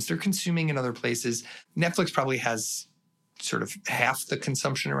platforms, they're consuming in other places. Netflix probably has sort of half the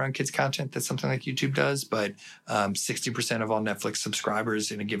consumption around kids content that something like YouTube does, but 60% of all Netflix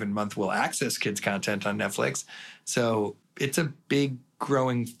subscribers in a given month will access kids content on Netflix. So it's a big,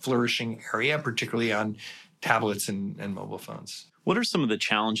 growing, flourishing area, particularly on tablets and mobile phones. What are some of the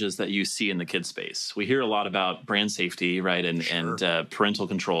challenges that you see in the kids space? We hear a lot about brand safety, right, and parental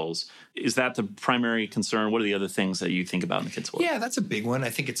controls. Is that the primary concern? What are the other things that you think about in the kids world? Yeah, that's a big one.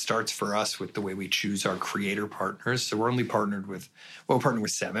 I think it starts for us with the way we choose our creator partners. So we're only partnered with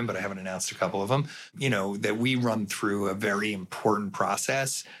 7, but I haven't announced a couple of them, that we run through a very important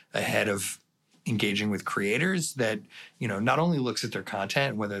process ahead of engaging with creators that, not only looks at their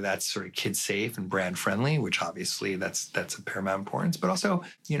content, whether that's sort of kid safe and brand friendly, which obviously that's of paramount importance, but also,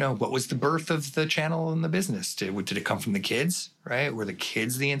 what was the birth of the channel and the business? Did it come from the kids, right? Were the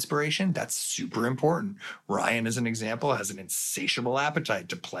kids the inspiration? That's super important. Ryan, as an example, has an insatiable appetite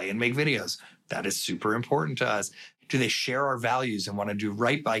to play and make videos. That is super important to us. Do they share our values and want to do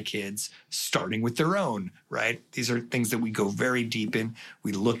right by kids, starting with their own, right? These are things that we go very deep in.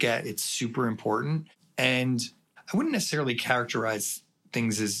 We look at, it's super important. And I wouldn't necessarily characterize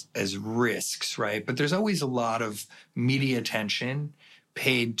things as risks, right? But there's always a lot of media attention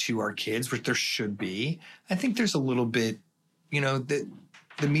paid to our kids, which there should be. I think there's a little bit, the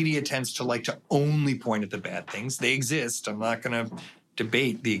media tends to like to only point at the bad things. They exist. I'm not going to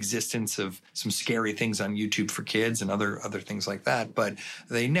debate the existence of some scary things on YouTube for kids and other things like that, but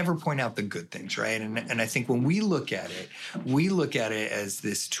they never point out the good things, right? And I think when we look at it as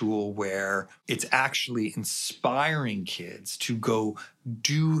this tool where it's actually inspiring kids to go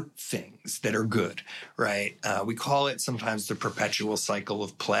do things that are good, right? We call it sometimes the perpetual cycle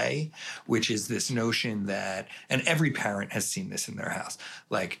of play, which is this notion that, and every parent has seen this in their house,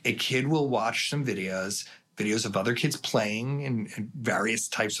 like a kid will watch some videos of other kids playing in various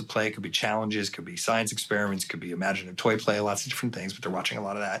types of play. It could be challenges, could be science experiments, could be imaginative toy play, lots of different things, but they're watching a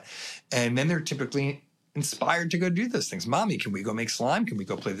lot of that. And then they're typically inspired to go do those things. Mommy, can we go make slime? Can we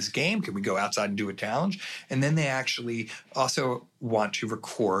go play this game? Can we go outside and do a challenge? And then they actually also want to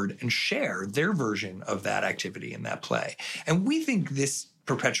record and share their version of that activity and that play. And we think this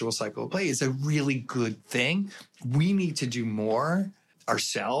perpetual cycle of play is a really good thing. We need to do more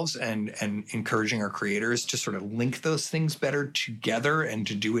ourselves and encouraging our creators to sort of link those things better together and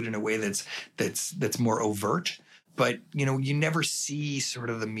to do it in a way that's more overt. But, you know, you never see sort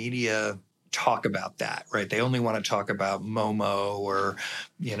of the media talk about that, right? They only want to talk about Momo or,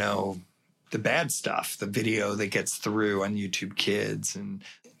 you know, the bad stuff, the video that gets through on YouTube Kids. And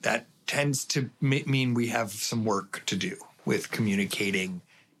that tends to mean we have some work to do with communicating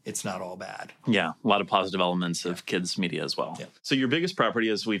it's not all bad. Yeah, a lot of positive elements of kids' media as well. Yeah. So your biggest property,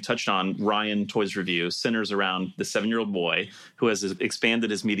 as we've touched on, Ryan Toys Review, centers around the 7-year-old boy who has expanded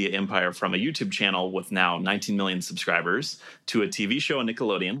his media empire from a YouTube channel with now 19 million subscribers to a TV show on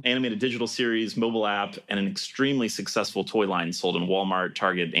Nickelodeon, animated digital series, mobile app, and an extremely successful toy line sold in Walmart,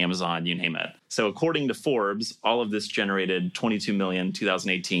 Target, Amazon, you name it. So according to Forbes, all of this generated $22 million in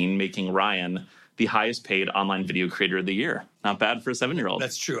 2018, making Ryan the highest paid online video creator of the year. Not bad for a 7-year-old.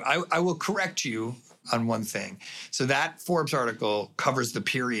 That's true. I will correct you on one thing. So that Forbes article covers the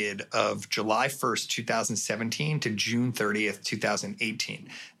period of July 1st, 2017 to June 30th, 2018.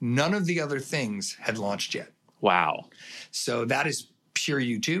 None of the other things had launched yet. Wow. So that is pure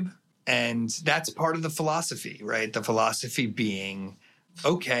YouTube. And that's part of the philosophy, right? The philosophy being,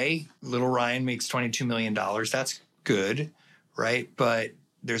 okay, little Ryan makes $22 million. That's good, right? But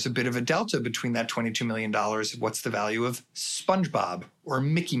there's a bit of a delta between that $22 million. What's the value of SpongeBob or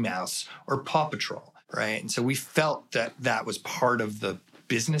Mickey Mouse or Paw Patrol, right? And so we felt that that was part of the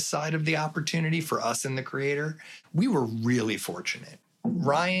business side of the opportunity for us and the creator. We were really fortunate.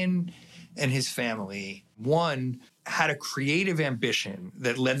 Ryan and his family, one, had a creative ambition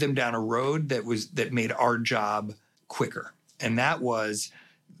that led them down a road that made our job quicker. And that was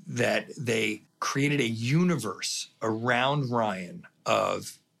that they created a universe around Ryan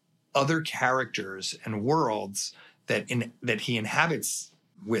of other characters and worlds that he inhabits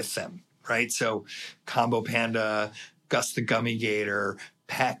with them, right? So Combo Panda, Gus the Gummy Gator,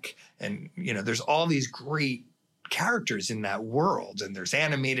 Peck, and, you know, there's all these great characters in that world. And there's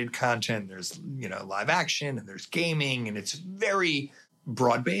animated content, there's, you know, live action, and there's gaming, and it's very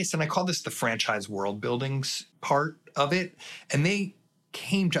broad-based. And I call this the franchise world building part of it. And they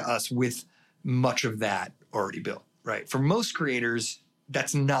came to us with much of that already built, right? For most creators,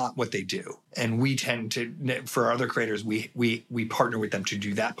 that's not what they do. And we tend to, for other creators, we partner with them to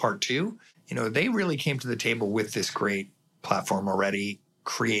do that part too. You know, they really came to the table with this great platform already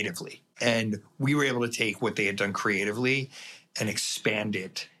creatively. And we were able to take what they had done creatively and expand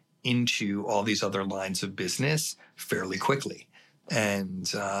it into all these other lines of business fairly quickly.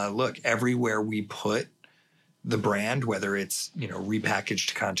 And look, everywhere we put the brand, whether it's, you know,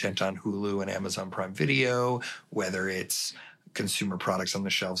 repackaged content on Hulu and Amazon Prime Video, whether it's consumer products on the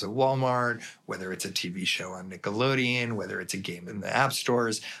shelves at Walmart, whether it's a TV show on Nickelodeon, whether it's a game in the app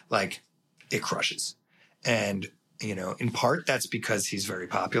stores, like, it crushes. And, you know, in part, that's because he's very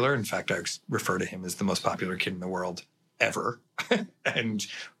popular. In fact, I refer to him as the most popular kid in the world ever. And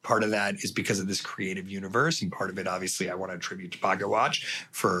part of that is because of this creative universe. And part of it, obviously, I want to attribute to Pocket Watch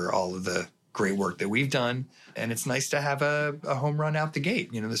for all of the great work that we've done. And it's nice to have a home run out the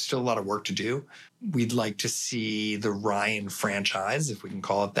gate. You know, there's still a lot of work to do. We'd like to see the Ryan franchise, if we can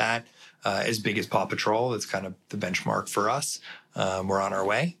call it that, as big as Paw Patrol. That's kind of the benchmark for us. We're on our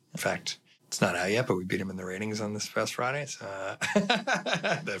way. In fact, it's not out yet, but we beat him in the ratings on this past Friday. So,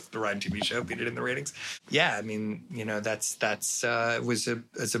 the Ryan TV show beat it in the ratings. Yeah, I mean, you know, it's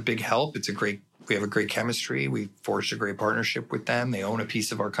a big help. We have a great chemistry. We forged a great partnership with them. They own a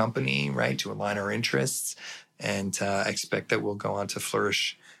piece of our company, right, to align our interests. And I expect that we'll go on to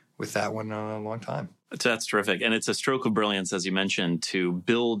flourish with that one a long time. That's terrific. And it's a stroke of brilliance, as you mentioned, to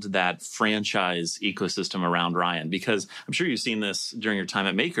build that franchise ecosystem around Ryan, because I'm sure you've seen this during your time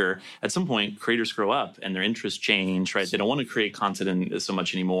at Maker. At some point, creators grow up and their interests change, right? They don't want to create content so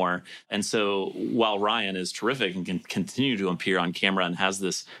much anymore. And so while Ryan is terrific and can continue to appear on camera and has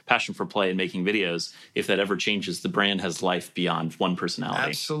this passion for play and making videos, if that ever changes, the brand has life beyond one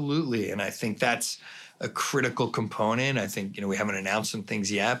personality. Absolutely. And I think that's a critical component. I think, we haven't announced some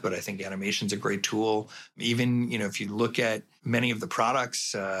things yet, but I think animation's a great tool. Even, if you look at many of the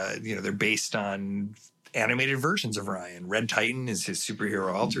products, they're based on animated versions of Ryan. Red Titan is his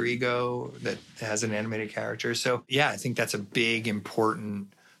superhero alter ego that has an animated character. So yeah, I think that's a big,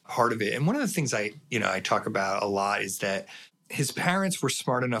 important part of it. And one of the things I talk about a lot is that his parents were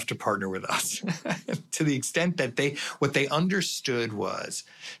smart enough to partner with us to the extent that what they understood was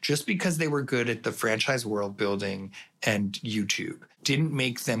just because they were good at the franchise world building and YouTube didn't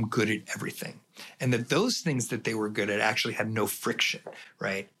make them good at everything. And that those things that they were good at actually had no friction,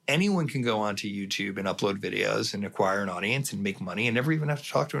 right? Anyone can go onto YouTube and upload videos and acquire an audience and make money and never even have to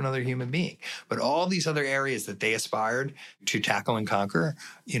talk to another human being. But all these other areas that they aspired to tackle and conquer,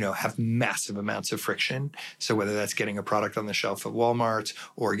 have massive amounts of friction. So whether that's getting a product on the shelf at Walmart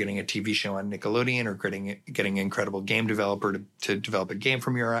or getting a TV show on Nickelodeon or getting an incredible game developer to develop a game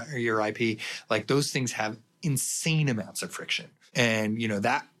from your IP, like those things have insane amounts of friction. And,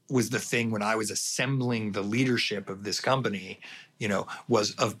 that was the thing when I was assembling the leadership of this company,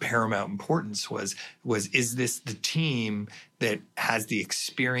 was of paramount importance was is this the team that has the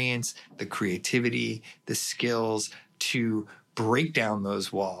experience, the creativity, the skills to break down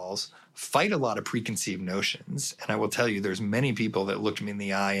those walls, fight a lot of preconceived notions. And I will tell you, there's many people that looked me in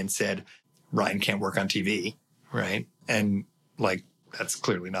the eye and said, Ryan can't work on TV, right? And that's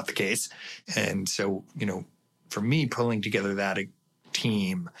clearly not the case. And so, for me, pulling together that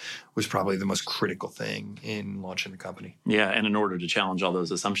team was probably the most critical thing in launching the company. Yeah, and in order to challenge all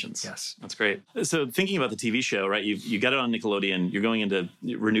those assumptions. Yes. That's great. So thinking about the TV show, right, you got it on Nickelodeon, you're going into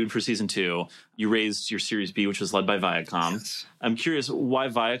renewed for season 2, you raised your Series B, which was led by Viacom. Yes. I'm curious why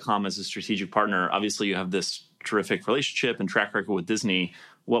Viacom as a strategic partner. Obviously, you have this terrific relationship and track record with Disney.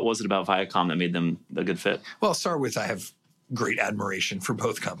 What was it about Viacom that made them a good fit? Well, I'll start with I have great admiration for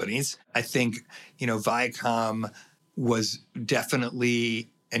both companies. I think, Viacom was definitely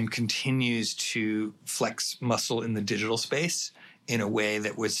and continues to flex muscle in the digital space in a way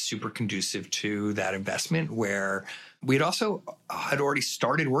that was super conducive to that investment, where we'd also had already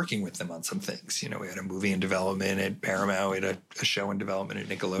started working with them on some things. We had a movie in development at Paramount, we had a show in development at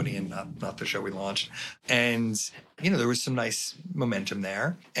Nickelodeon, not the show we launched. And, there was some nice momentum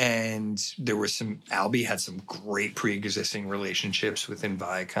there. And there was Albee had some great pre-existing relationships within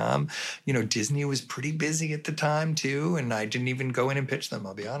Viacom. Disney was pretty busy at the time too, and I didn't even go in and pitch them,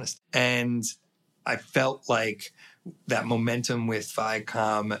 I'll be honest. And I felt like that momentum with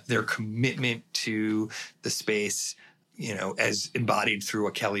Viacom, their commitment to the space, as embodied through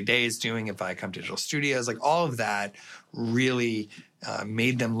what Kelly Day is doing at Viacom Digital Studios, all of that really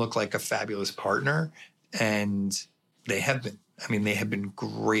made them look like a fabulous partner. And they have been. They have been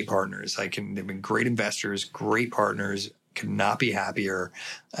great partners. They've been great investors, great partners, could not be happier.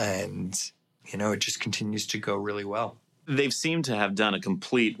 And, it just continues to go really well. They've seemed to have done a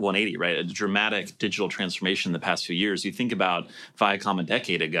complete 180, right? A dramatic digital transformation in the past few years. You think about Viacom a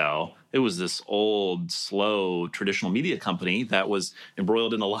decade ago, it was this old, slow, traditional media company that was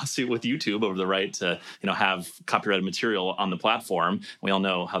embroiled in a lawsuit with YouTube over the right to, have copyrighted material on the platform. We all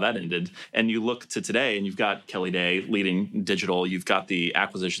know how that ended. And you look to today, and you've got Kelly Day leading digital. You've got the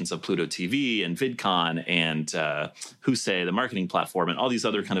acquisitions of Pluto TV and VidCon and Husei, the marketing platform, and all these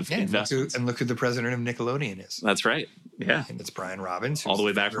other kind of investments. And look who the president of Nickelodeon is. That's right. Yeah. And it's Brian Robbins. All the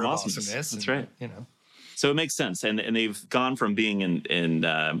way back from Awesomeness. That's right. So it makes sense. And they've gone from being in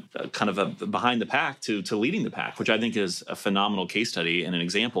kind of a behind the pack to leading the pack, which I think is a phenomenal case study and an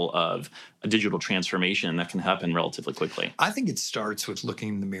example of a digital transformation that can happen relatively quickly. I think it starts with looking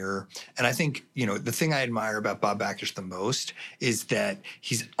in the mirror. And I think, the thing I admire about Bob Bakish the most is that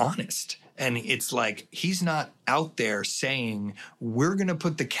he's honest. And it's like he's not out there saying, we're going to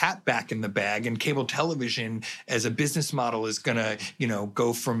put the cat back in the bag and cable television as a business model is going to,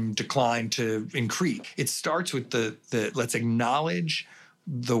 go from decline to increase. It starts with the let's acknowledge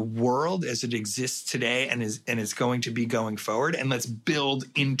the world as it exists today and is going to be going forward, and let's build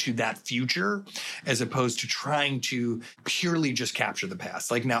into that future as opposed to trying to purely just capture the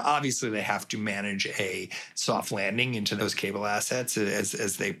past. Now, obviously, they have to manage a soft landing into those cable assets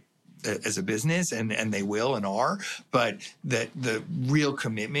as a business, and they will and are, but the real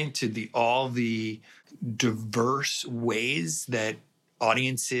commitment to all the diverse ways that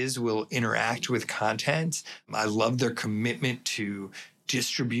audiences will interact with content. I love their commitment to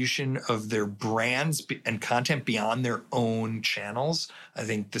distribution of their brands and content beyond their own channels. I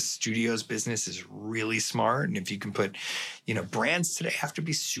think the studio's business is really smart. And if you can put, brands today have to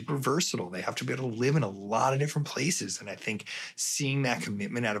be super versatile. They have to be able to live in a lot of different places. And I think seeing that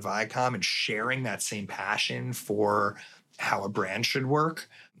commitment out of Viacom and sharing that same passion for how a brand should work,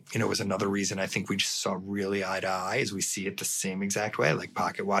 was another reason I think we just saw really eye to eye, is we see it the same exact way. Like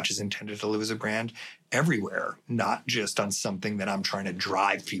Pocket Watch is intended to live as a brand everywhere, not just on something that I'm trying to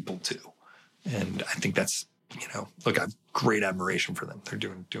drive people to. And I think that's, look, I have great admiration for them. They're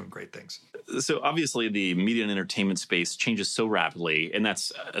doing great things. So obviously the media and entertainment space changes so rapidly, and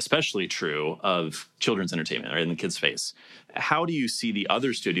that's especially true of children's entertainment, right, in the kids space. How do you see the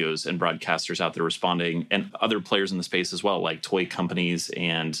other studios and broadcasters out there responding, and other players in the space as well, like toy companies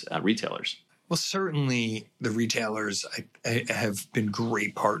and retailers? Well, certainly the retailers have been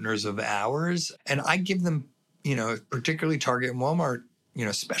great partners of ours. And I give them, particularly Target and Walmart,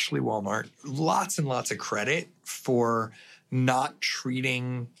 especially Walmart, lots and lots of credit for not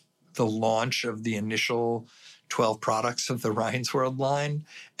treating the launch of the initial 12 products of the Ryan's World line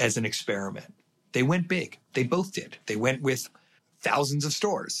as an experiment. They went big. They both did. They went with thousands of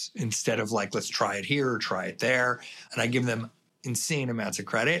stores instead of like, let's try it here or try it there. And I give them insane amounts of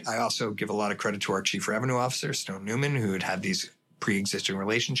credit. I also give a lot of credit to our chief revenue officer, Stone Newman, who had these pre-existing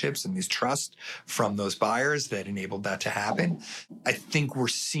relationships and these trust from those buyers that enabled that to happen. I think we're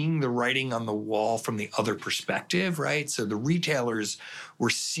seeing the writing on the wall from the other perspective, right? So the retailers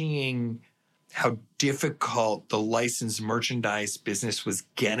were seeing how difficult the licensed merchandise business was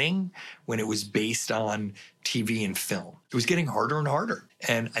getting when it was based on TV and film. It was getting harder and harder.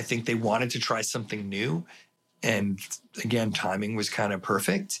 And I think they wanted to try something new. And again, timing was kind of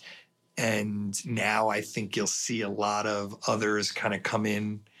perfect. And now I think you'll see a lot of others kind of come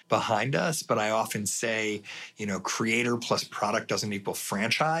in behind us. But I often say, creator plus product doesn't equal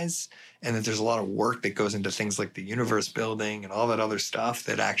franchise. And that there's a lot of work that goes into things like the universe building and all that other stuff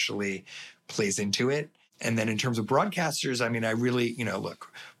that actually plays into it. And then in terms of broadcasters, I mean, I really,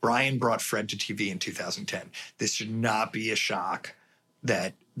 look, Brian brought Fred to TV in 2010. This should not be a shock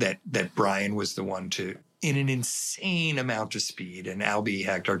that Brian was the one to, in an insane amount of speed. And Albie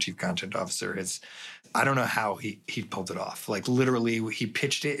Hecht, our chief content officer, I don't know how he pulled it off. Like literally, he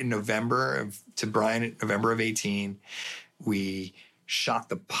pitched it in November to Brian in November of 18. We shot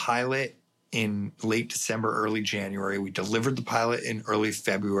the pilot in late December, early January. We delivered the pilot in early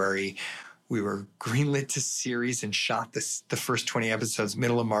February. We were greenlit to series and shot the first 20 episodes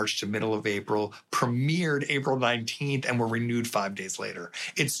middle of March to middle of April, premiered April 19th, and were renewed 5 days later.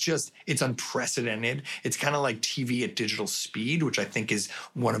 It's unprecedented. It's kind of like TV at digital speed, which I think is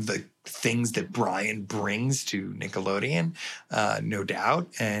one of the things that Brian brings to Nickelodeon, no doubt.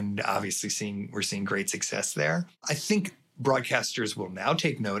 And obviously we're seeing great success there. I think broadcasters will now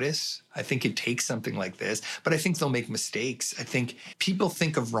take notice. I think it takes something like this, but I think they'll make mistakes. I think people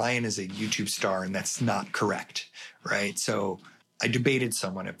think of Ryan as a YouTube star, and that's not correct, right? So I debated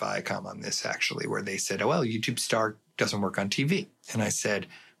someone at Viacom on this, actually, where they said, oh, well, YouTube star doesn't work on TV. And I said,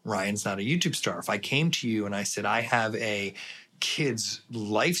 Ryan's not a YouTube star. If I came to you and I said, I have a kids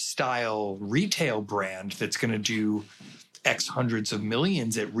lifestyle retail brand that's going to do X hundreds of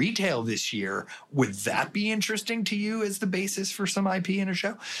millions at retail this year, would that be interesting to you as the basis for some IP in a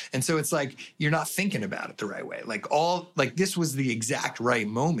show? And so it's like, you're not thinking about it the right way. Like this was the exact right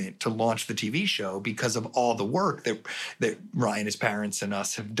moment to launch the TV show because of all the work that Ryan, his parents, and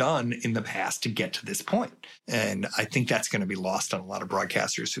us have done in the past to get to this point. And I think that's going to be lost on a lot of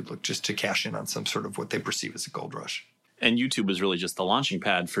broadcasters who look just to cash in on some sort of what they perceive as a gold rush. And YouTube was really just the launching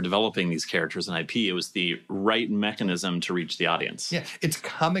pad for developing these characters and IP. It was the right mechanism to reach the audience. Yeah, it's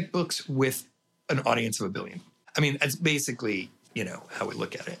comic books with an audience of 1 billion. I mean, that's basically, how we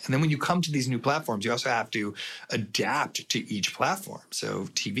look at it. And then when you come to these new platforms, you also have to adapt to each platform. So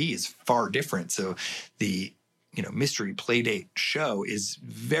TV is far different. So the Mystery Playdate show is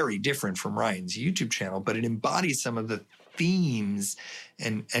very different from Ryan's YouTube channel, but it embodies some of the themes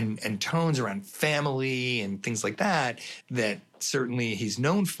and tones around family and things like that certainly he's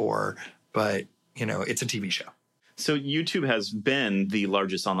known for, but it's a TV show. So YouTube has been the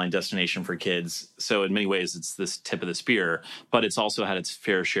largest online destination for kids. So in many ways, it's this tip of the spear, but it's also had its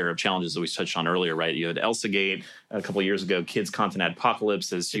fair share of challenges that we touched on earlier, right? You had ElsaGate a couple of years ago, Kids Content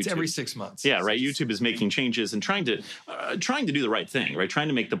Apocalypse. It's every 6 months. Yeah, right. YouTube is making changes and trying to do the right thing, right? Trying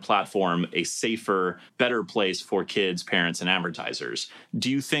to make the platform a safer, better place for kids, parents, and advertisers.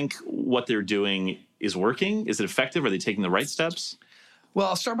 Do you think what they're doing is working? Is it effective? Are they taking the right steps? Well,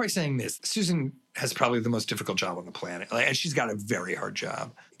 I'll start by saying this. Susan has probably the most difficult job on the planet. And she's got a very hard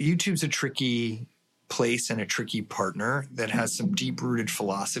job. YouTube's a tricky place and a tricky partner that has some deep-rooted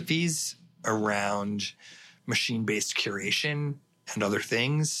philosophies around machine-based curation and other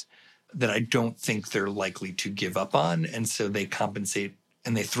things that I don't think they're likely to give up on. And so they compensate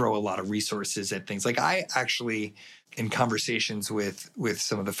and they throw a lot of resources at things. Like I actually, in conversations with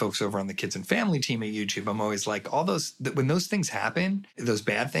some of the folks over on the kids and family team at YouTube, I'm always like, when those things happen, those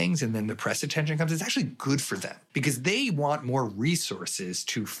bad things, and then the press attention comes, it's actually good for them because they want more resources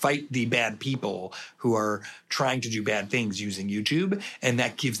to fight the bad people who are trying to do bad things using YouTube, and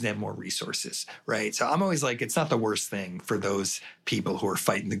that gives them more resources, right? So I'm always like, it's not the worst thing for those people who are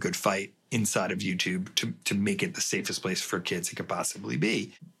fighting the good fight inside of YouTube to make it the safest place for kids it could possibly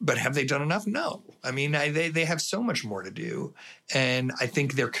be. But have they done enough? No. I mean, they have so much more to do. And I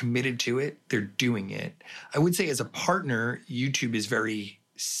think they're committed to it. They're doing it. I would say as a partner, YouTube is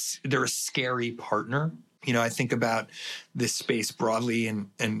they're a scary partner. You know, I think about this space broadly, and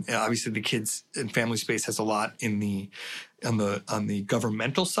obviously the kids and family space has a lot on the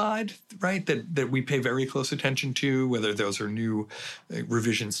governmental side, right? That we pay very close attention to, whether those are new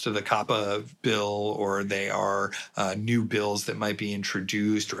revisions to the COPPA bill or they are new bills that might be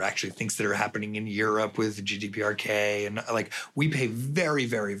introduced, or actually things that are happening in Europe with GDPR-K, and like we pay very,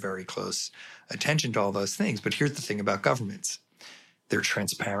 very, very close attention to all those things. But here's the thing about governments: they're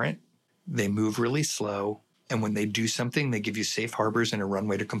transparent. They move really slow, and when they do something, they give you safe harbors and a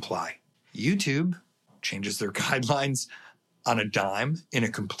runway to comply. YouTube changes their guidelines on a dime in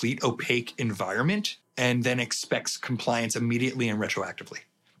a complete opaque environment and then expects compliance immediately and retroactively.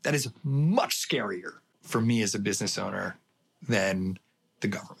 That is much scarier for me as a business owner than the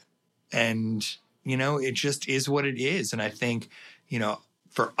government. And, you know, it just is what it is. And I think, you know,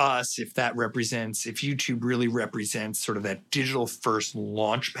 for us, if YouTube really represents sort of that digital first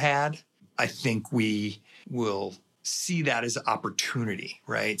launch pad, I think we will see that as an opportunity,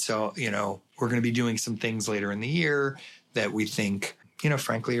 right? So, you know, we're going to be doing some things later in the year that we think, you know,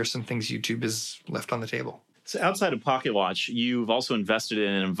 frankly, are some things YouTube has left on the table. So outside of Pocket Watch, you've also invested in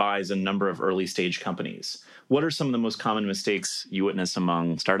and advised a number of early stage companies. What are some of the most common mistakes you witness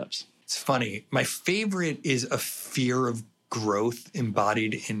among startups? It's funny. My favorite is a fear of growth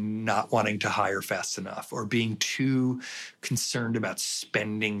embodied in not wanting to hire fast enough or being too concerned about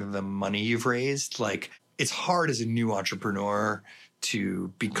spending the money you've raised. Like, it's hard as a new entrepreneur to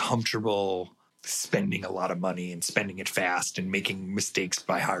be comfortable spending a lot of money and spending it fast and making mistakes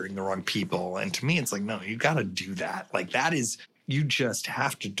by hiring the wrong people. And to me, it's like, no, you got to do that. Like, that is, you just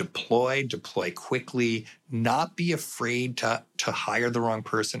have to deploy quickly, not be afraid to hire the wrong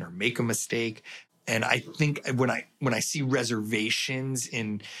person or make a mistake. And I think when I see reservations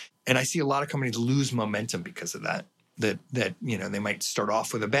and I see a lot of companies lose momentum because of that, you know, they might start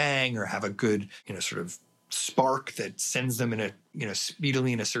off with a bang or have a good, you know, sort of spark that sends them in a, you know,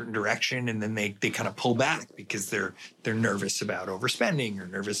 speedily in a certain direction, and then they kind of pull back because they're nervous about overspending or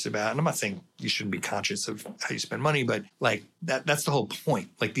nervous about, and I'm not saying you shouldn't be conscious of how you spend money, but like that's the whole point.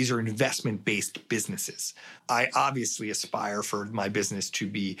 Like, these are investment-based businesses. I obviously aspire for my business to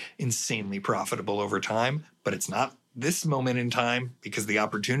be insanely profitable over time, but it's not this moment in time because the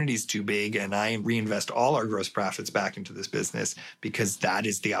opportunity is too big, and I reinvest all our gross profits back into this business because that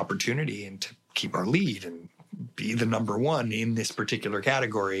is the opportunity, and to keep our lead and be the number one in this particular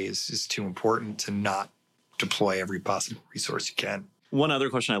category is too important to not deploy every possible resource you can. One other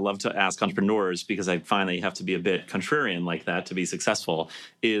question I love to ask entrepreneurs, because I find that you have to be a bit contrarian like that to be successful,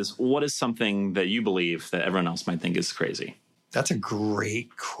 is what is something that you believe that everyone else might think is crazy? That's a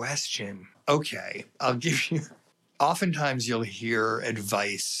great question. Okay, I'll give you... Oftentimes you'll hear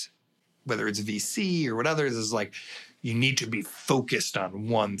advice, whether it's VC or what others, is like, you need to be focused on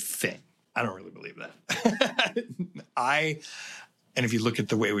one thing. I don't really believe that. And if you look at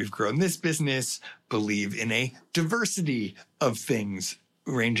the way we've grown this business, believe in a diversity of things,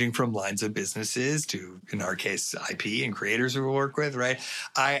 ranging from lines of businesses to, in our case, IP and creators who we work with, right?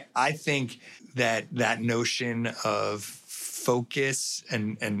 I think that notion of focus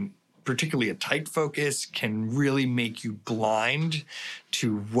and particularly a tight focus can really make you blind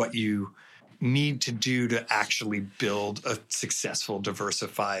to what you need to do to actually build a successful,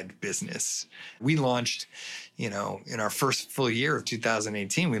 diversified business. We launched, you know, in our first full year of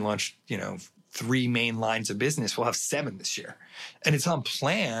 2018, we launched, you know, 3 main lines of business. We'll have 7 this year. And it's on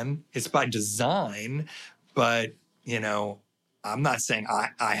plan. It's by design. But, you know, I'm not saying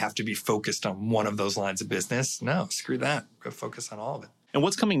I have to be focused on one of those lines of business. No, screw that. Go focus on all of it. And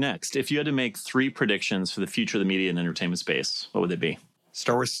what's coming next? If you had to make 3 predictions for the future of the media and entertainment space, what would they be?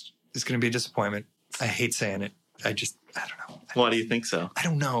 Star Wars is going to be a disappointment. I hate saying it. I don't know. Why do you think so? I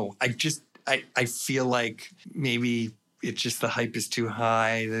don't know. I feel like maybe it's just the hype is too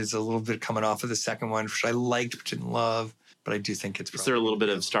high. There's a little bit coming off of the second one, which I liked but didn't love. But I do think it's Is there a little bit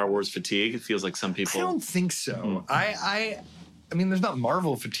of Star Wars fatigue? It feels like some people... I don't think so. I mean, there's not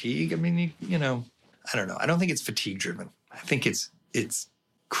Marvel fatigue. I mean, you know, I don't know. I don't think it's fatigue driven. I think it's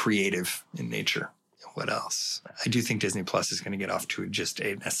creative in nature. What else? I do think Disney Plus is going to get off to just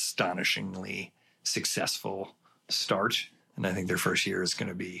an astonishingly successful start. And I think their first year is going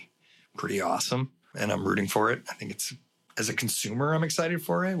to be pretty awesome. And I'm rooting for it. I think it's, as a consumer, I'm excited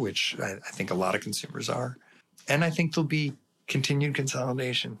for it, which I think a lot of consumers are. And I think there'll be continued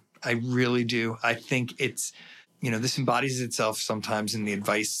consolidation. I really do. I think it's, you know, this embodies itself sometimes in the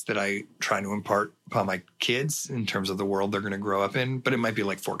advice that I try to impart upon my kids in terms of the world they're going to grow up in. But it might be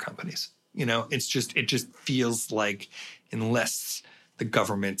like 4 companies. You know, it just feels like unless the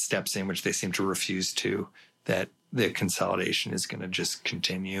government steps in, which they seem to refuse to, that the consolidation is going to just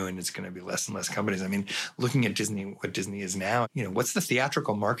continue and it's going to be less and less companies. I mean, looking at Disney, what Disney is now, you know, what's the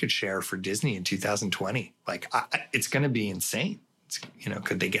theatrical market share for Disney in 2020? Like, it's going to be insane. It's, you know,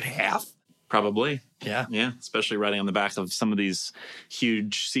 could they get half? Probably. Yeah. Yeah. Especially riding on the back of some of these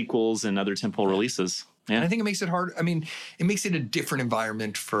huge sequels and other tentpole releases. Yeah. And I think it makes it hard. I mean, it makes it a different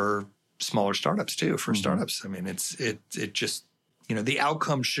environment for smaller startups too, for startups. I mean, it just, you know, the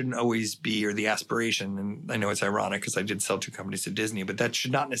outcome shouldn't always be, or the aspiration, and I know it's ironic because I did sell 2 companies to Disney, but that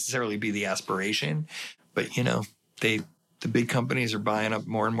should not necessarily be the aspiration. But, you know, the big companies are buying up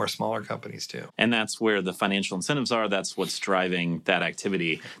more and more smaller companies too. And that's where the financial incentives are. That's what's driving that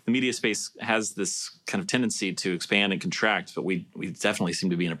activity. The media space has this kind of tendency to expand and contract, but we definitely seem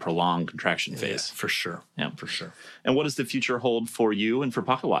to be in a prolonged contraction phase. For sure. Yeah, for sure. And what does the future hold for you and for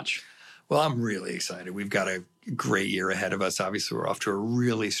Pocket Watch? Well, I'm really excited. We've got a great year ahead of us. Obviously, we're off to a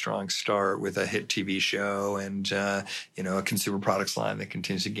really strong start with a hit TV show and, you know, a consumer products line that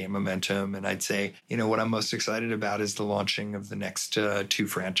continues to gain momentum. And I'd say, you know, what I'm most excited about is the launching of the next 2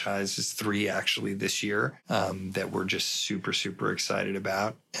 franchises, 3 actually this year, that we're just super, super excited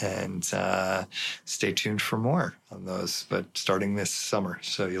about. And stay tuned for more on those, but starting this summer.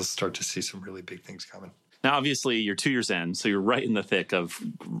 So you'll start to see some really big things coming. Now, obviously, you're 2 years in, so you're right in the thick of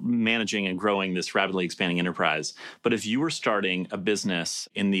managing and growing this rapidly expanding enterprise. But if you were starting a business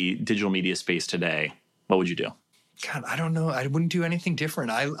in the digital media space today, what would you do? God, I don't know. I wouldn't do anything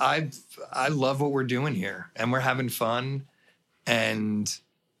different. I love what we're doing here, and we're having fun. And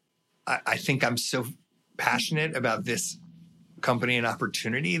I think I'm so passionate about this company and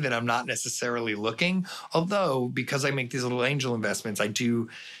opportunity that I'm not necessarily looking. Although, because I make these little angel investments, I do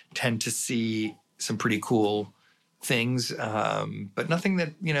tend to see some pretty cool things, but nothing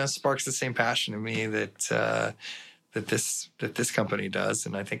that, you know, sparks the same passion in me that this company does.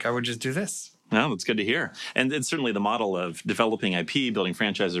 And I think I would just do this. No, that's good to hear. And it's certainly the model of developing IP, building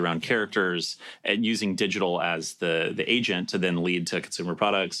franchises around characters, and using digital as the agent to then lead to consumer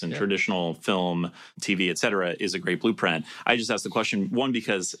products and traditional film, TV, et cetera, is a great blueprint. I just asked the question, one,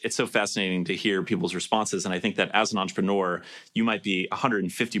 because it's so fascinating to hear people's responses. And I think that as an entrepreneur, you might be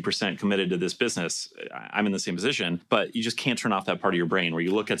 150% committed to this business. I'm in the same position, but you just can't turn off that part of your brain where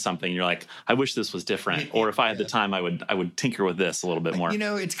you look at something and you're like, I wish this was different. Or if I had the time, I would tinker with this a little bit more. You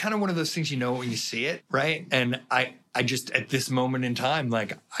know, it's kind of one of those things, you know, when you see it, right? And I just, at this moment in time,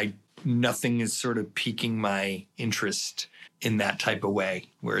 like nothing is sort of piquing my interest in that type of way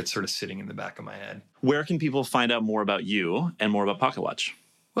where it's sort of sitting in the back of my head. Where can people find out more about you and more about Pocket Watch?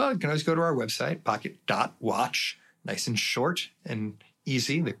 Well, you can always go to our website, pocket.watch, nice and short and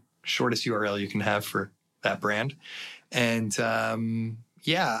easy, the shortest URL you can have for that brand. And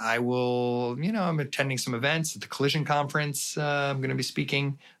yeah, I will, you know, I'm attending some events at the Collision Conference. I'm going to be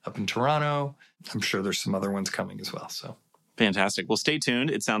speaking up in Toronto. I'm sure there's some other ones coming as well. So fantastic. Well, stay tuned.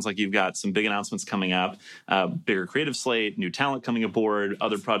 It sounds like you've got some big announcements coming up, bigger creative slate, new talent coming aboard,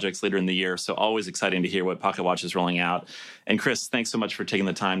 other projects later in the year. So always exciting to hear what Pocket Watch is rolling out. And Chris, thanks so much for taking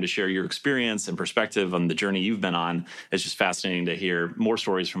the time to share your experience and perspective on the journey you've been on. It's just fascinating to hear more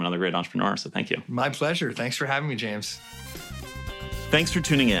stories from another great entrepreneur. So thank you. My pleasure. Thanks for having me, James. Thanks for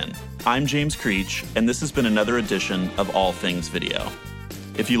tuning in. I'm James Creech, and this has been another edition of All Things Video.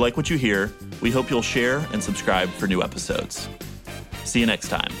 If you like what you hear, we hope you'll share and subscribe for new episodes. See you next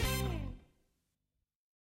time.